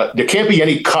 there can't be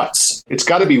any cuts. It's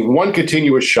got to be one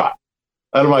continuous shot.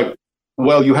 And I'm like,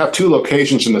 well, you have two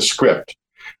locations in the script.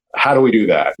 How do we do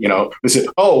that? They said,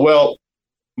 oh, well,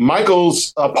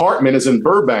 Michael's apartment is in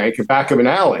Burbank, back of an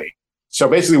alley. So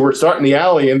basically we're starting the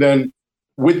alley and then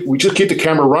we just keep the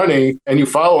camera running and you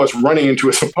follow us running into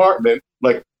his apartment.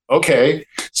 Like, okay.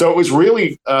 So it was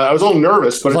really, I was a little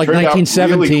nervous, but it like turned out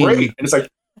 1917. really great. And it's like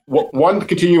one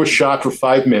continuous shot for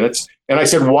 5 minutes. And I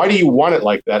said, why do you want it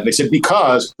like that? And they said,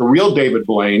 because the real David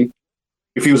Blaine,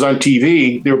 if he was on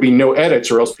TV, there would be no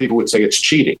edits, or else people would say it's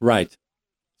cheating. Right. It's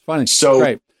funny. So,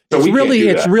 great. so It's we really, can't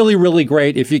do it's that. really, really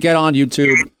great. If you get on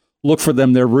YouTube, look for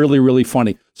them. They're really, really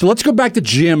funny. So let's go back to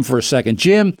Jim for a second.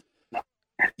 Jim,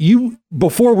 you,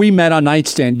 before we met on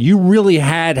Nightstand, you really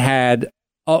had,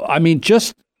 I'm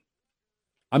just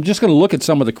going to look at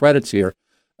some of the credits here.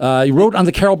 You wrote on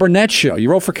the Carol Burnett Show.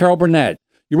 You wrote for Carol Burnett.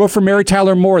 You wrote for Mary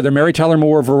Tyler Moore, the Mary Tyler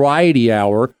Moore Variety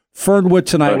Hour. Fernwood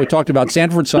Tonight. We talked about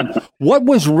Sanford and Son. What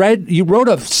was you wrote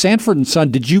of Sanford and Son.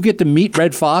 Did you get to meet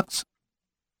Red Fox?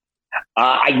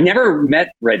 I never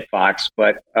met Red Fox,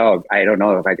 but I don't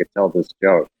know if I could tell this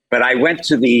joke. But I went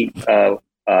to the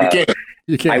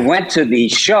You can't. I went to the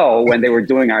show when they were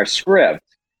doing our script,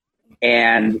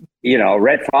 and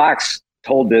Red Fox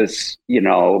told this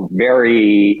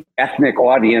very ethnic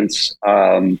audience.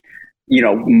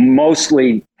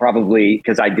 Mostly probably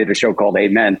because I did a show called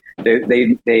Amen.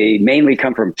 They mainly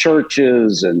come from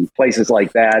churches and places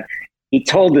like that. He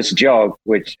told this joke,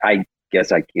 which I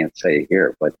guess I can't say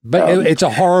here, but it's a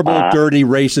horrible, dirty,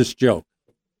 racist joke.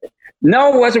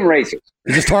 No, it wasn't racist.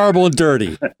 It's just horrible and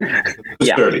dirty.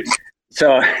 Yeah. Dirty.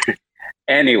 So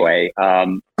anyway,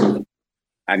 I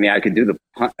could do the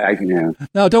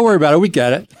No, don't worry about it. We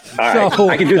get it. All right.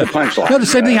 I can do the punchline. No, the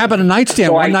same thing happened at Nightstand.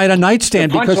 So One night on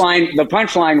Nightstand. The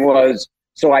punchline was,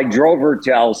 so I drove her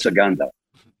to El Segundo.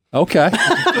 Okay.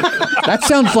 That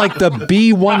sounds like the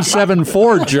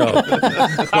B174 joke.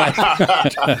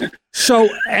 So,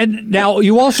 and now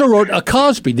you also wrote a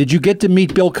Cosby. Did you get to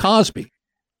meet Bill Cosby?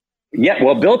 Yeah,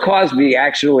 well, Bill Cosby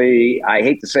actually, I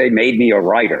hate to say, made me a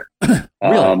writer.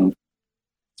 Really?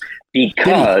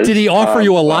 Because did he offer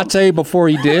you a latte before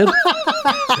he did?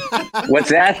 What's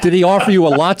that? Did he offer you a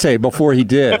latte before he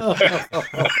did?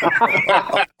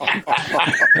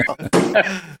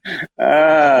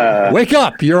 Wake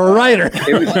up! You're a writer.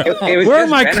 It was Where are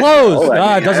just my Venice. clothes? Hold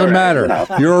on. It doesn't matter.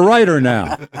 You're a writer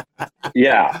now.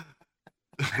 Yeah.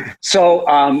 So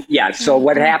So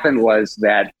what happened was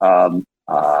that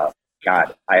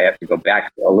God, I have to go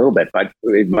back a little bit, but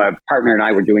my partner and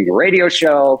I were doing a radio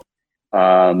show.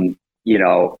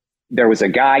 There was a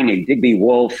guy named Digby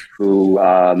Wolf who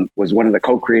was one of the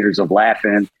co-creators of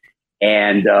Laugh-In,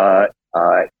 and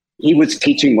he was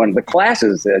teaching one of the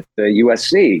classes at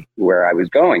USC where I was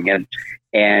going,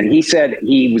 and he said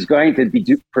he was going to be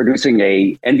producing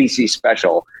a NBC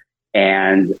special,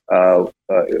 and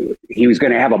he was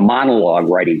going to have a monologue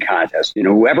writing contest.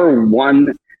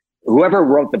 Whoever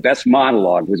wrote the best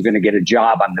monologue was going to get a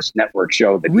job on this network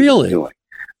show that he was doing.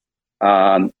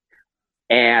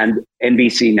 And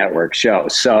NBC network show.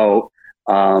 So,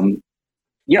 my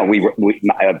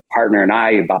partner and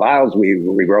I, Bob Isles, we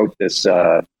wrote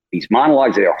these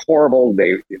monologues. They are horrible.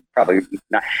 They probably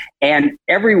not. And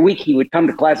every week he would come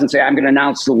to class and say, "I'm going to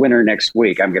announce the winner next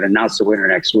week. I'm going to announce the winner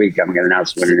next week. I'm going to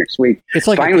announce the winner next week." It's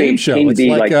like Finally, a game show. It came to It's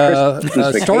be like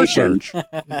Christmas a Star vacation. Search.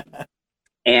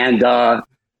 And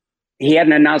he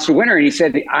hadn't announced the winner, and he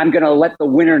said, "I'm going to let the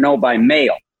winner know by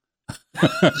mail."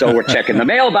 So we're checking the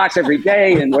mailbox every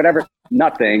day and whatever.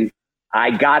 Nothing.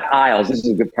 I got Isles. This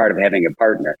is a good part of having a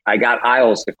partner. I got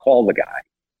Isles to call the guy.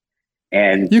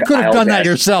 And you could have Isles done that asked,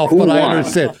 yourself, "Who but I won?"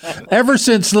 understand. Ever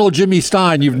since little Jimmy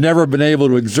Stein, you've never been able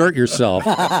to exert yourself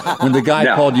when the guy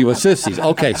called you a sissies.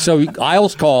 Okay, so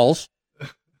Isles calls.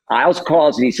 Isles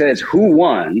calls and he says, "Who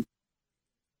won?"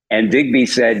 And Digby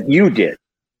said, "You did."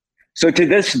 So to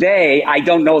this day, I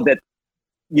don't know that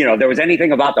there was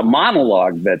anything about the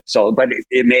monologue but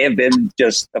it may have been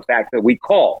just the fact that we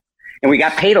called. And we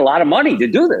got paid a lot of money to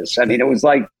do this. I mean, it was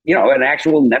like, an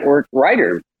actual network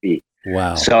writer fee.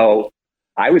 Wow. So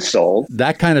I was sold.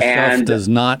 That kind of stuff does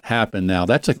not happen now.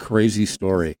 That's a crazy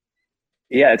story.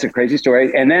 Yeah, it's a crazy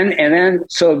story. And then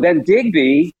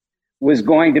Digby was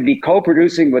going to be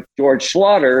co-producing with George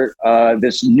Slaughter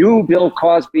this new Bill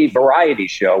Cosby variety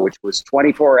show, which was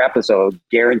 24 episodes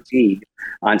guaranteed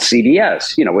on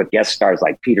CBS, with guest stars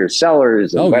like Peter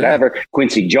Sellers and whatever. Yeah.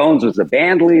 Quincy Jones was the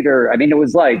band leader. I mean, it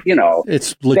was like,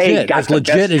 it's legit. They got the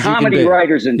best comedy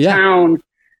writers in town.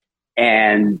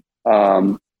 And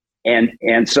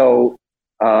so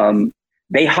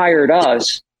they hired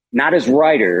us, not as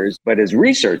writers, but as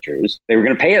researchers. They were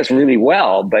going to pay us really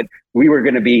well, but we were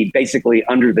going to be basically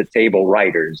under the table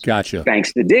writers. Gotcha.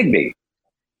 Thanks to Digby.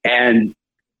 And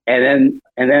then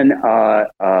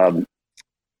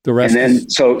the rest. And then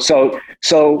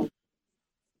so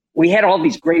we had all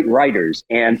these great writers,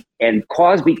 and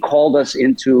Cosby called us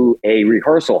into a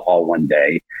rehearsal hall one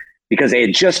day because they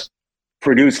had just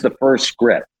produced the first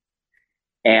script.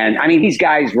 And I mean, these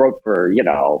guys wrote for,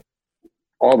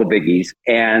 all the biggies.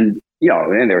 And,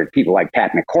 and there were people like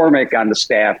Pat McCormick on the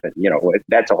staff, and,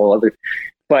 that's a whole other.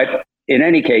 But in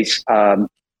any case,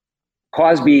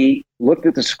 Cosby looked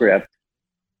at the script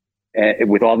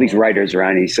with all these writers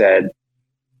around. He said,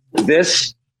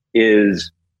 "This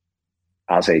is,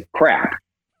 I'll say, crap."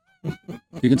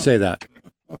 You can say that.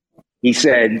 He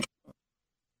said,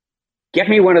 "Get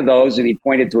me one of those," and he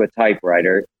pointed to a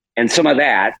typewriter, "and some of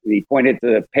that," and he pointed to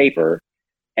the paper,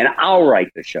 "and I'll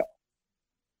write the show."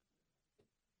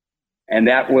 And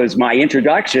that was my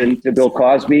introduction to Bill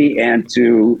Cosby and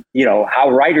to, how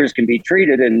writers can be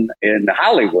treated in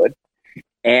Hollywood.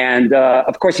 And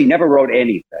of course, he never wrote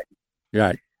anything.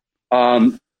 Right.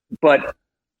 But,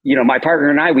 my partner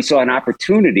and I, we saw an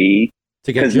opportunity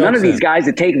because none of these guys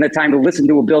had taken the time to listen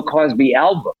to a Bill Cosby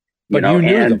album. But you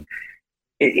knew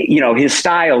them. His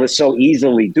style is so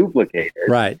easily duplicated.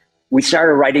 Right. We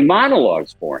started writing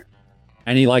monologues for him.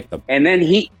 And he liked them. And then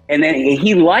he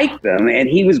liked them, and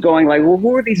he was going like, "Well,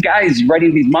 who are these guys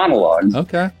writing these monologues?"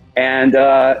 Okay. And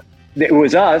it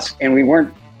was us, and we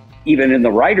weren't even in the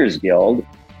Writers Guild.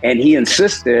 And he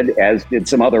insisted, as did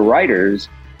some other writers,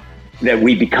 that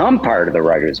we become part of the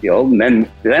Writers Guild. And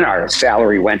then our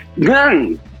salary went,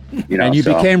 and you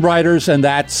became writers, and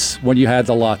that's when you had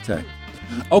the latte.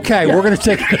 Okay, we're going to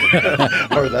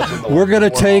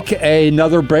take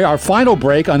another break, our final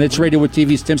break on It's Radio with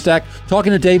TV's Tim Stack,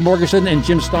 talking to Dave Morgasen and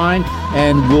Jim Stein,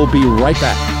 and we'll be right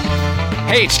back.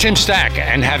 Hey, it's Tim Stack,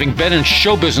 and having been in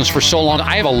show business for so long,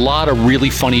 I have a lot of really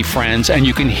funny friends, and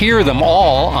you can hear them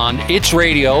all on It's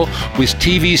Radio with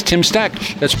TV's Tim Stack.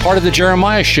 That's part of the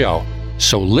Jeremiah Show.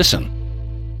 So listen.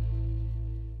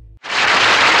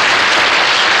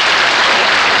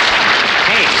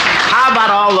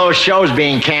 All those shows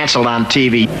being canceled on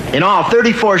TV. In all,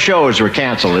 34 shows were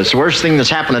canceled. It's the worst thing that's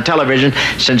happened to television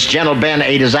since Gentle Ben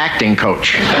ate his acting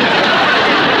coach. And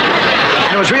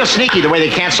it was real sneaky the way they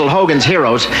canceled Hogan's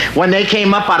Heroes. When they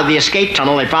came up out of the escape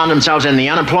tunnel, they found themselves in the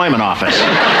unemployment office.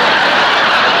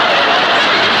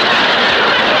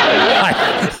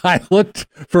 I looked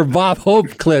for Bob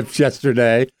Hope clips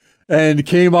yesterday and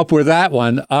came up with that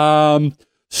one. The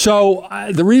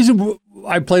reason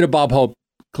I played a Bob Hope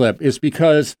clip is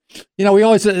because, we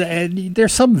always,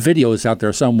 there's some videos out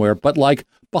there somewhere, but like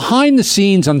behind the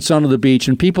scenes on Son of the Beach,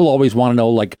 and people always want to know,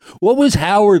 like, what was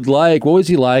Howard like? What was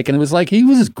he like? And it was like, he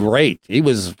was great. He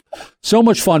was so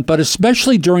much fun, but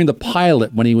especially during the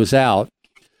pilot when he was out,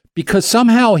 because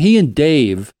somehow he and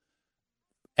Dave,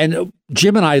 and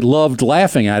Jim and I loved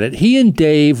laughing at it,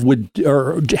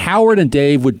 Howard and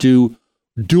Dave would do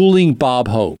dueling Bob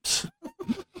Hopes.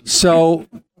 So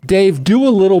Dave, do a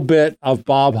little bit of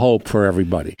Bob Hope for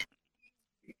everybody.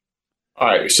 All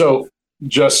right. So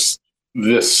just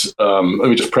this, let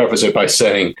me just preface it by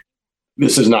saying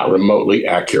this is not remotely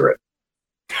accurate.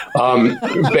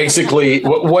 Basically,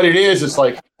 what it is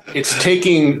like, it's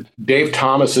taking Dave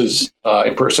Thomas's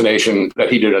impersonation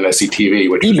that he did on SCTV,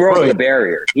 which he broke the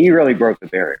barrier. He really broke the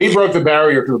barrier. He broke the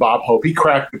barrier to the Bob Hope. He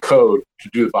cracked the code to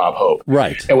do the Bob Hope.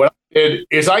 Right. And what I did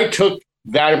is I took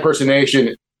that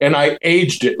impersonation and I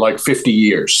aged it like 50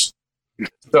 years.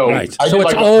 So, right. So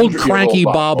it's old, cranky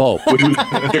Bob Hope.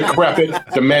 Decrepit,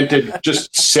 demented,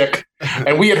 just sick.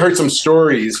 And we had heard some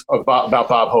stories about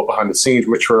Bob Hope behind the scenes,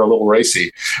 which were a little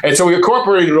racy. And so we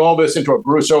incorporated all this into a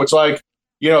brew. So it's like,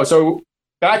 so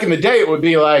back in the day, it would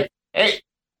be like, "Hey,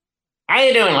 how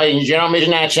you doing, ladies and gentlemen?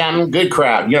 Isn't that something? Good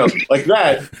crowd," like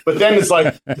that. But then it's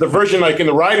like the version like in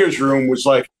the writer's room was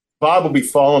like, Bob would be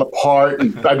falling apart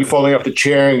and I'd be falling off the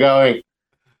chair and going,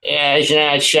 "Yeah, isn't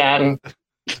that something?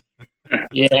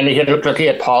 Yeah," and he looked like he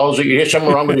had palsy. You hear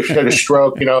something wrong with his head, a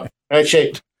stroke, And I'd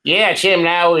say, "Yeah, Tim,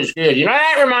 now is good.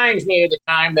 That reminds me of the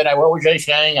time that what was I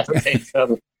saying? I think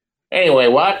something. Anyway,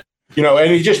 what?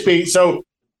 And he'd just be so,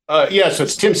 so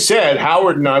as Tim said,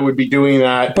 Howard and I would be doing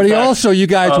that. But you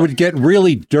guys would get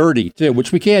really dirty too,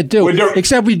 which we can't do.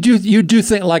 Except you do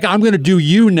things like, I'm going to do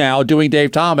you now doing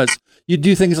Dave Thomas. You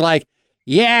do things like,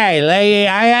 "Yeah, lady,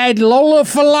 I had Lola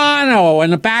Filano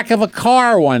in the back of a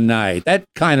car one night." That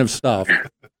kind of stuff.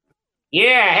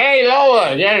 "Yeah, hey,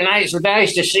 Lola, yeah, nice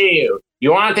to see you.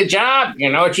 You want the job? You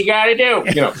know what you got to do."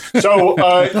 So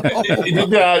he did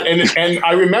that. And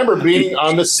I remember being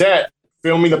on the set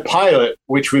filming the pilot,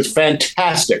 which was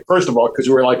fantastic. First of all, because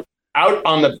we were like out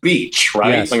on the beach, right?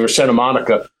 Yes. Like we were Santa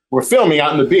Monica. We're filming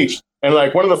out on the beach. And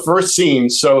like one of the first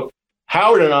scenes, so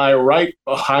Howard and I are right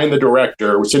behind the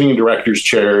director. We're sitting in director's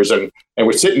chairs and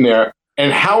we're sitting there.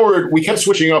 And Howard, we kept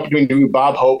switching up between doing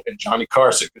Bob Hope and Johnny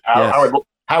Carson. Yes.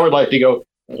 Howard liked to go,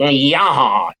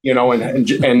 yeah,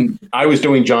 and I was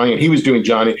doing Johnny and he was doing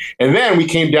Johnny. And then we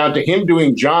came down to him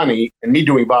doing Johnny and me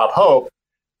doing Bob Hope.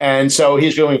 And so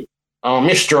he's going,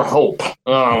 Mr. Hope,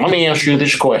 let me ask you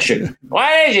this question.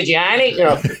 What is it, Johnny?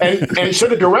 And so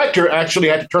the director actually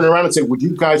had to turn around and say, would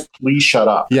you guys please shut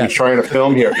up? Yeah. I'm trying to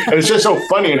film here. And it's just so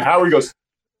funny. And Howard goes,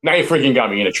 now you freaking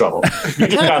got me into trouble. You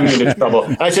just got me into trouble.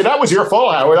 And I said, that was your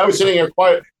fault, Howard. I was sitting here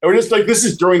quiet. And we're just like, this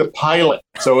is during the pilot.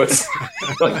 So it's,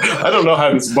 like, I don't know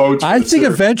how this boats. I think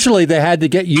eventually they had to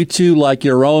get you to like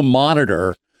your own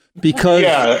monitor because,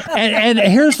 and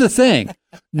here's the thing.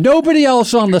 Nobody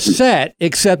else on the set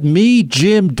except me,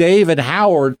 Jim, Dave, and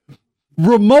Howard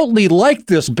remotely liked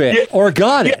this bit or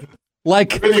got it.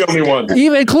 Like, we're the only one.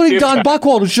 Even including Don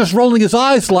Buchwald was just rolling his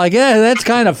eyes like, that's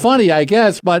kind of funny, I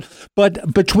guess. But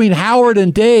between Howard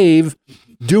and Dave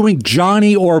doing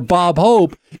Johnny or Bob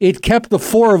Hope, it kept the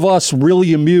four of us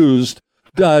really amused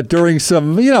during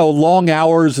some, long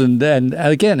hours. And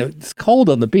again, it's cold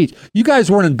on the beach. You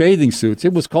guys weren't in bathing suits.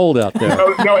 It was cold out there.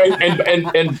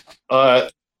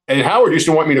 And Howard used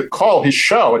to want me to call his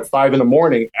show at 5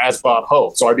 a.m. as Bob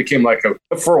Hope. So I became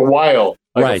for a while,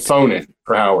 a phone-in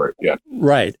for Howard. Yeah.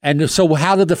 Right. And so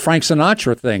how did the Frank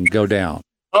Sinatra thing go down?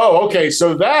 Oh, okay.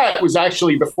 So that was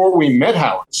actually before we met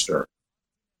Howard Stern.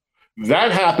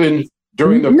 That happened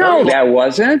during the... that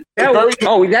wasn't. Was.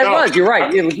 You're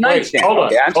right. It was Nightstand. Hold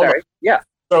on. I'm sorry. Yeah.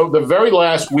 So the very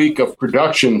last week of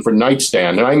production for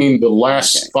Nightstand, and I mean the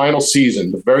last final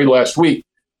season, the very last week,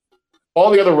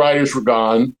 all the other writers were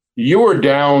gone. You were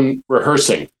down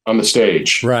rehearsing on the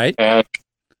stage. Right. And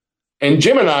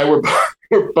Jim and I were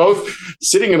both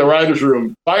sitting in the writer's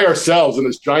room by ourselves in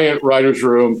this giant writer's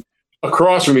room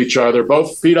across from each other,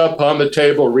 both feet up on the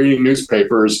table, reading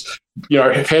newspapers.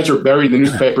 Our heads were buried in the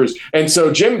newspapers. And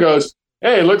so Jim goes,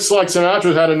 hey, looks like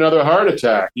Sinatra's had another heart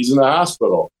attack. He's in the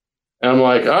hospital. And I'm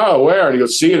like, oh, where? And he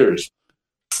goes, Cedars.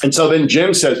 And so then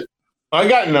Jim says, I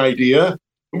got an idea.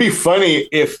 It'd be funny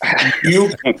if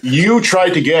you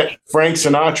tried to get Frank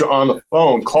Sinatra on the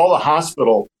phone, call the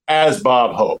hospital as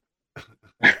Bob Hope.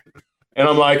 And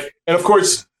I'm like, and of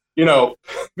course,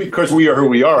 because we are who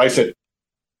we are, I said,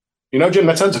 Jim,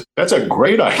 that's a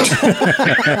great idea.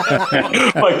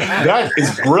 That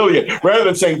is brilliant. Rather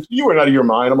than saying, you were out of your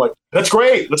mind, I'm like, that's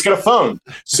great. Let's get a phone.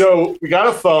 So we got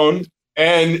a phone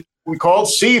and we called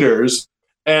Cedars.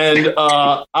 And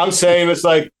I'm saying it's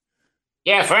like,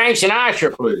 yeah, Frank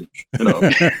Sinatra, please.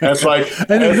 That's like.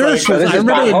 And the nurse was. I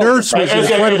remember the nurse was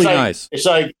incredibly nice. It's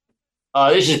like,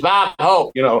 this is Bob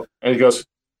Hope, And he goes,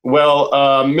 well,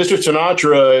 Mr.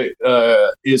 Sinatra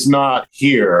is not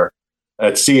here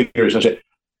at Cedars. I said,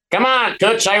 come on,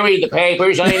 Toots, I read the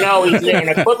papers. I know he's there.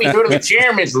 And put me through to the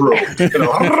chairman's room.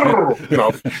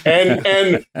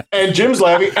 And Jim's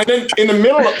laughing. And then in the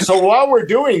middle so while we're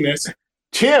doing this,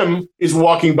 Tim is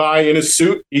walking by in his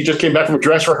suit. He just came back from a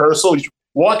dress rehearsal. He's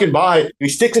walking by and he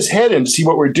sticks his head in to see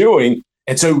what we're doing.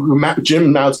 And so Jim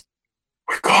announced,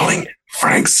 we're calling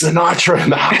Frank Sinatra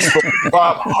in the hospital.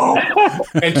 Bob Hope.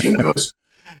 And Tim goes,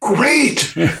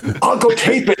 great. I'll go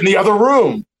tape it in the other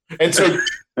room. And so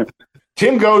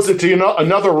Tim goes into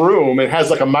another room and has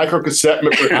like a micro cassette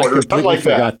recorder, something like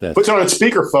that. Puts it on a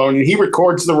speakerphone and he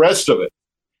records the rest of it.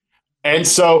 And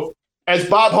so as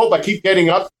Bob Hope, I keep getting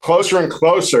up closer and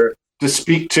closer to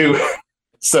speak to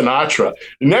Sinatra.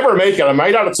 Never make it. I'm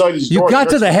right outside his door. You got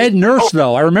to the head nurse,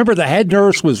 though. I remember the head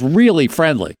nurse was really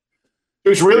friendly. It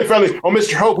was really friendly. Oh,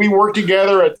 Mr. Hope, we work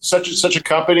together at such and such a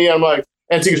company. I'm like,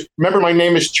 and he goes, remember my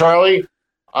name is Charlie?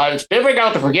 It's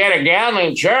difficult to forget a gal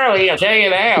named Charlie, I'll tell you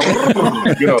that.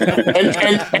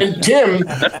 And Tim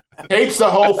tapes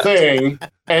the whole thing.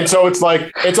 And so it's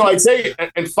like, and so I'd say,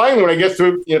 and finally when I get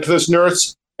through to this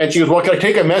nurse, and she goes, well, can I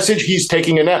take a message? He's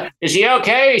taking a nap. Is he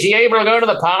okay? Is he able to go to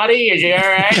the potty? Is he all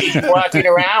right? He's walking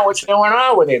around. What's going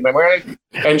on with him?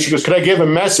 And she goes, can I give a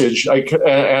message? And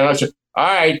I said, all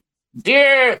right,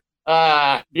 dear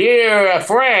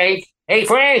Frank, hey,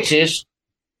 Francis,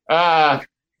 get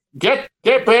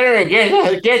better and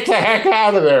get the heck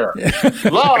out of there.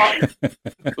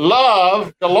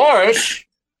 Love, Dolores,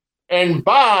 and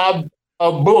Bob,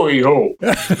 a buoy hope.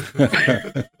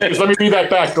 Just let me read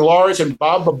that back. Dolores and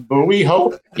Bob a buoy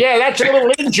hope. Yeah, that's a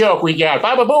little in joke we got.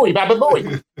 Bob a buoy.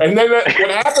 And then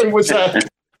what happened was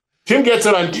Tim gets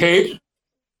it on tape.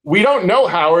 We don't know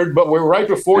Howard, but we're right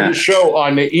before the show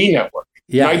on the E Network.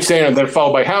 Yeah. Nightstand, and then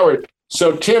followed by Howard.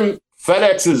 So Tim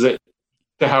FedExes it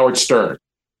to Howard Stern,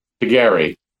 to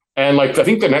Gary. And I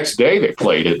think the next day they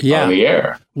played it on the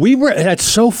air. That's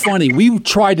so funny. We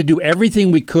tried to do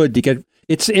everything we could to get.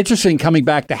 It's interesting coming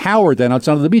back to Howard then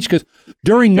outside of the beach because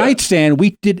during Nightstand,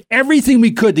 we did everything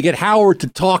we could to get Howard to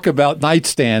talk about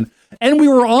Nightstand. and we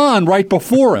were on right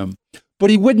before him, but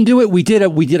he wouldn't do it. We did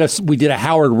a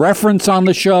Howard reference on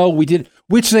the show.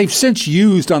 Which they've since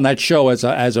used on that show as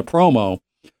a promo.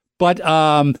 But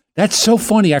that's so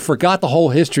funny. I forgot the whole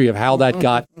history of how that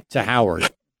got to Howard.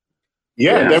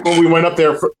 Yeah, then when we went up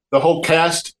there, the whole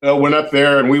cast went up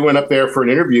there, and we went up there for an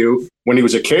interview when he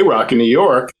was at K-Rock in New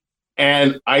York.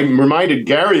 And I reminded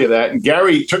Gary of that. And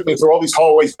Gary took me through all these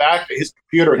hallways back to his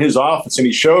computer in his office, and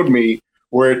he showed me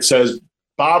where it says,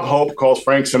 Bob Hope calls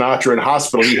Frank Sinatra in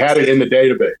hospital. He had it in the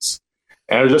database.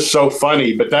 And it was just so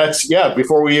funny. But that's,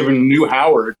 before we even knew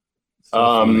Howard,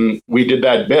 we did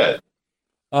that bit.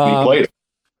 We played it.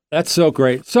 That's so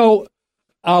great. So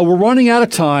we're running out of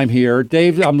time here.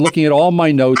 Dave, I'm looking at all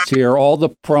my notes here, all the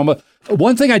promo.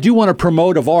 One thing I do want to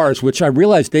promote of ours, which I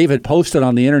realized Dave had posted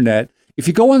on the internet. If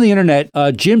you go on the internet,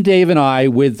 Jim, Dave, and I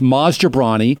with Maz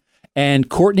Jobrani and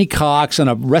Courtney Cox and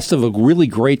the rest of a really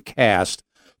great cast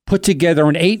put together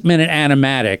an 8-minute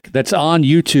animatic that's on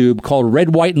YouTube called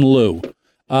Red, White, and Lou.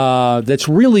 That's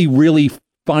really, really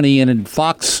funny, and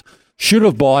Fox should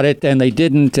have bought it, and they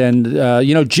didn't.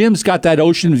 And, Jim's got that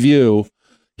ocean view.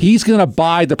 He's going to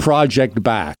buy the project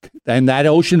back, and that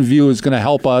ocean view is going to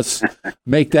help us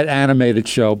make that animated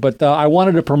show. But I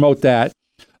wanted to promote that.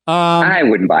 I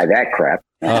wouldn't buy that crap.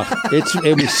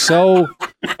 It was so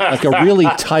like a really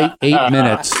tight 8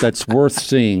 minutes that's worth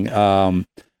seeing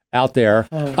out there.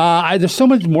 There's so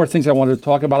much more things I wanted to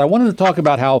talk about. I wanted to talk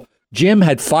about how Jim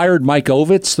had fired Mike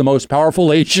Ovitz, the most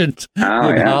powerful agent in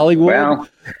Hollywood. Well,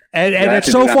 and it's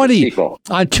so funny.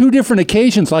 On 2 different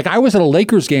occasions, like I was at a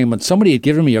Lakers game when somebody had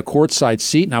given me a courtside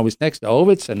seat, and I was next to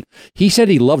Ovitz, and he said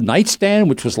he loved Nightstand,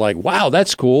 which was like, wow,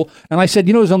 that's cool. And I said,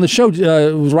 it was on the show,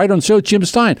 it was right on the show with Jim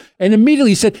Stein. And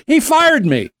immediately he said, he fired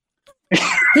me.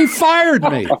 He fired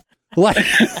me. like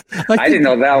I didn't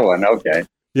know that one. Okay.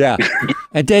 Yeah.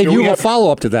 And Dave, you have a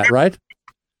follow-up to that, right?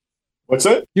 What's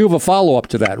that? You have a follow-up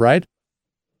to that, right?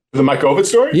 The Mike Ovitz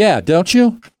story? Yeah, don't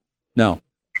you? No.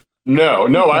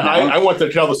 I want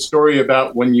to tell the story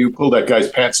about when you pulled that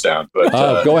guy's pants down. But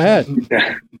go ahead.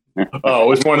 It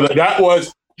was that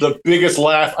was the biggest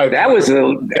laugh I've ever.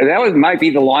 That might be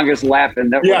the longest laugh in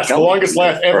network. Yes, the longest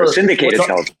laugh ever. Syndicated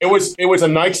television. It was a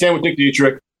nightstand with Dick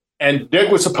Dietrich, and Dick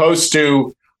was supposed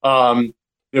to.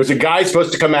 There was a guy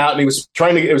supposed to come out, and he was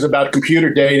trying to. It was about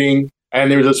computer dating, and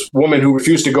there was this woman who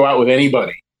refused to go out with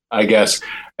anybody, I guess,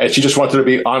 and she just wanted to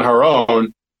be on her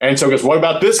own. And so he goes, "What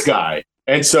about this guy?"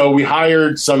 And so we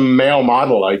hired some male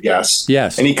model, I guess.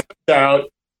 Yes. And he comes out,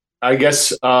 I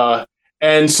guess.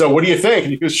 And so, what do you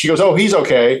think? And she goes, "Oh, he's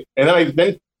okay." And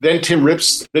then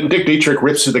Dick Dietrich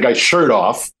rips the guy's shirt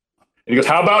off, and he goes,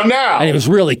 "How about now?" And it was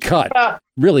really cut,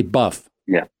 really buff.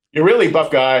 Yeah, you're really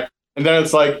buff guy. And then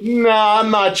it's like, "Nah,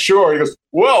 I'm not sure." He goes,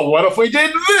 "Well, what if we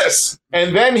did this?"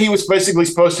 And then he was basically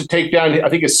supposed to take down, I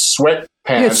think, his sweatpants.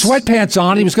 He had sweatpants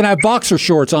on. He was going to have boxer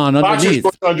shorts on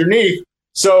underneath.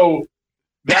 So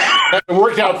that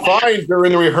worked out fine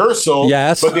during the rehearsal.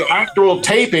 Yes. But the actual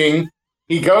taping,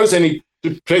 he goes and he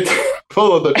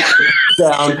pulls the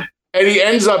down, and he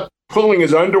ends up pulling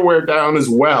his underwear down as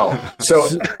well. So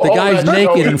the guy's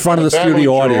naked in front of the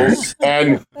studio audience.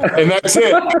 And that's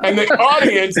it. And the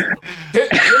audience,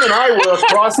 Jim and I were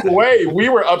across the way. We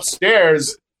were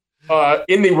upstairs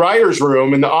in the writer's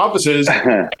room in the offices,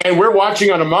 and we're watching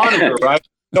on a monitor, right?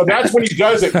 So that's when he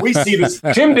does it. We see this.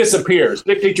 Tim disappears.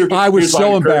 Dick Dietrich disappears. I was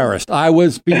so embarrassed. I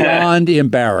was beyond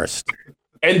embarrassed.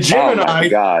 And Jim and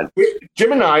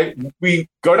I, we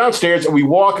go downstairs and we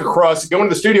walk across, go into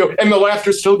the studio, and the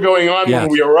laughter's still going on when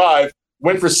we arrive.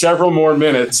 Went for several more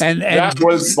minutes. And that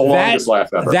was the longest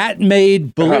laugh ever. That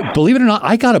made, believe it or not,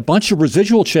 I got a bunch of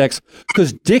residual checks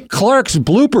because Dick Clark's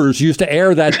bloopers used to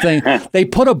air that thing. They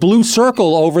put a blue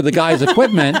circle over the guy's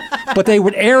equipment, but they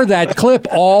would air that clip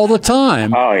all the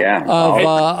time. Oh, yeah.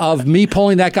 Of me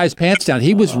pulling that guy's pants down.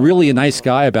 He was really a nice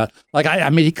guy about, I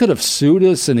mean, he could have sued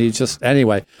us, and he just,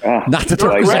 anyway, not that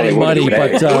there was any money,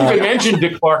 but. You even mentioned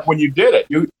Dick Clark when you did it.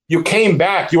 You came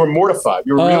back. You were mortified.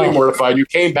 You were really mortified. You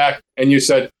came back and you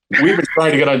said, "We've been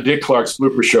trying to get on Dick Clark's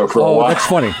blooper show for a while." That's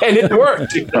funny. And it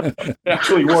worked. It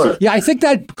actually worked. Yeah, I think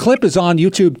that clip is on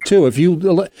YouTube too. If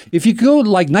you go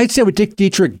like Nightstand with Dick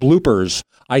Dietrich bloopers,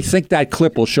 I think that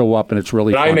clip will show up, and it's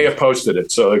really funny. I may have posted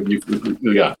it. So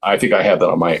I think I have that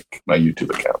on my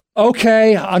YouTube account.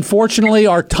 Okay. Unfortunately,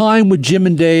 our time with Jim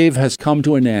and Dave has come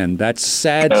to an end. That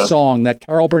sad song that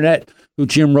Carol Burnett, who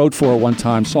Jim wrote for at one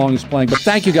time. Song is playing. But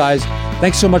thank you, guys.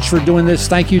 Thanks so much for doing this.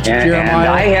 Thank you to Jeremiah. And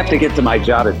I have to get to my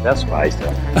job at Best Buy. So.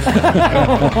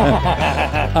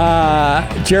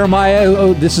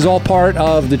 Jeremiah, this is all part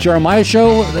of the Jeremiah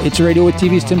Show. It's Radio with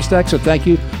TV's Tim Stack. So thank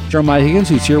you, Jeremiah Higgins,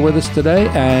 who's here with us today.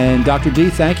 And Dr. D,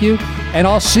 thank you. And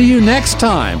I'll see you next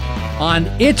time on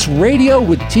It's Radio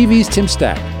with TV's Tim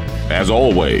Stack. As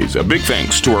always, a big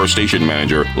thanks to our station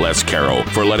manager, Les Carroll,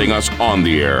 for letting us on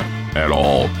the air at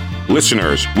all.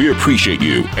 Listeners, we appreciate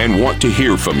you and want to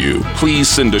hear from you. Please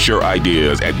send us your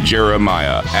ideas at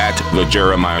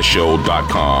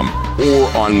jeremiah@thejeremiahshow.com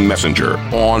or on Messenger,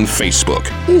 on Facebook,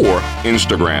 or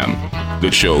Instagram.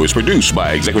 The show is produced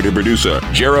by executive producer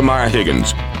Jeremiah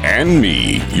Higgins and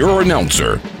me, your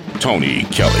announcer, Tony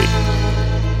Kelly.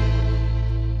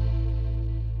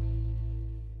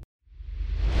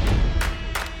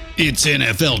 It's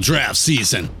NFL draft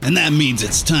season, and that means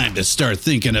it's time to start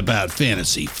thinking about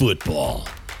fantasy football.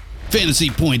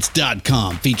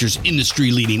 FantasyPoints.com features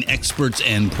industry-leading experts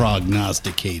and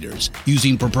prognosticators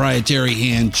using proprietary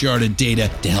hand-charted data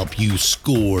to help you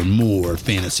score more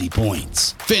fantasy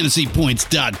points.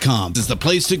 FantasyPoints.com is the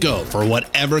place to go for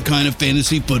whatever kind of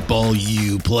fantasy football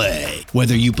you play.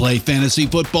 Whether you play fantasy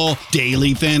football,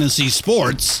 daily fantasy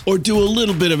sports, or do a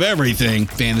little bit of everything,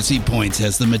 Fantasy Points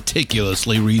has the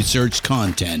meticulously researched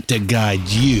content to guide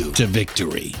you to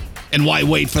victory. And why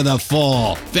wait for the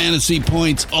fall? Fantasy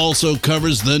Points also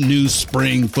covers the new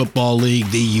spring football league,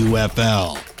 the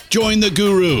UFL. Join the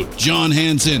guru, John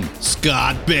Hansen,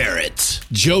 Scott Barrett,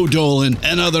 Joe Dolan,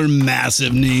 and other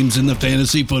massive names in the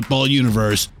fantasy football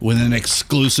universe with an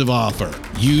exclusive offer.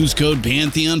 Use code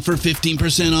Pantheon for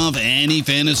 15% off any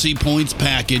Fantasy Points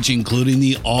package, including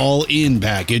the all-in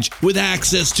package, with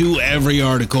access to every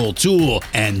article, tool,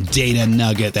 and data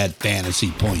nugget that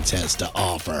Fantasy Points has to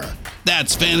offer.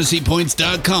 That's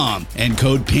FantasyPoints.com and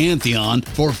code Pantheon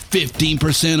for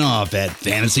 15% off at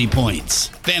Fantasy Points.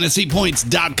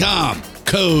 FantasyPoints.com,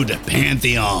 code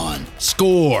Pantheon.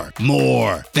 Score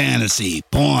more fantasy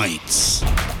points.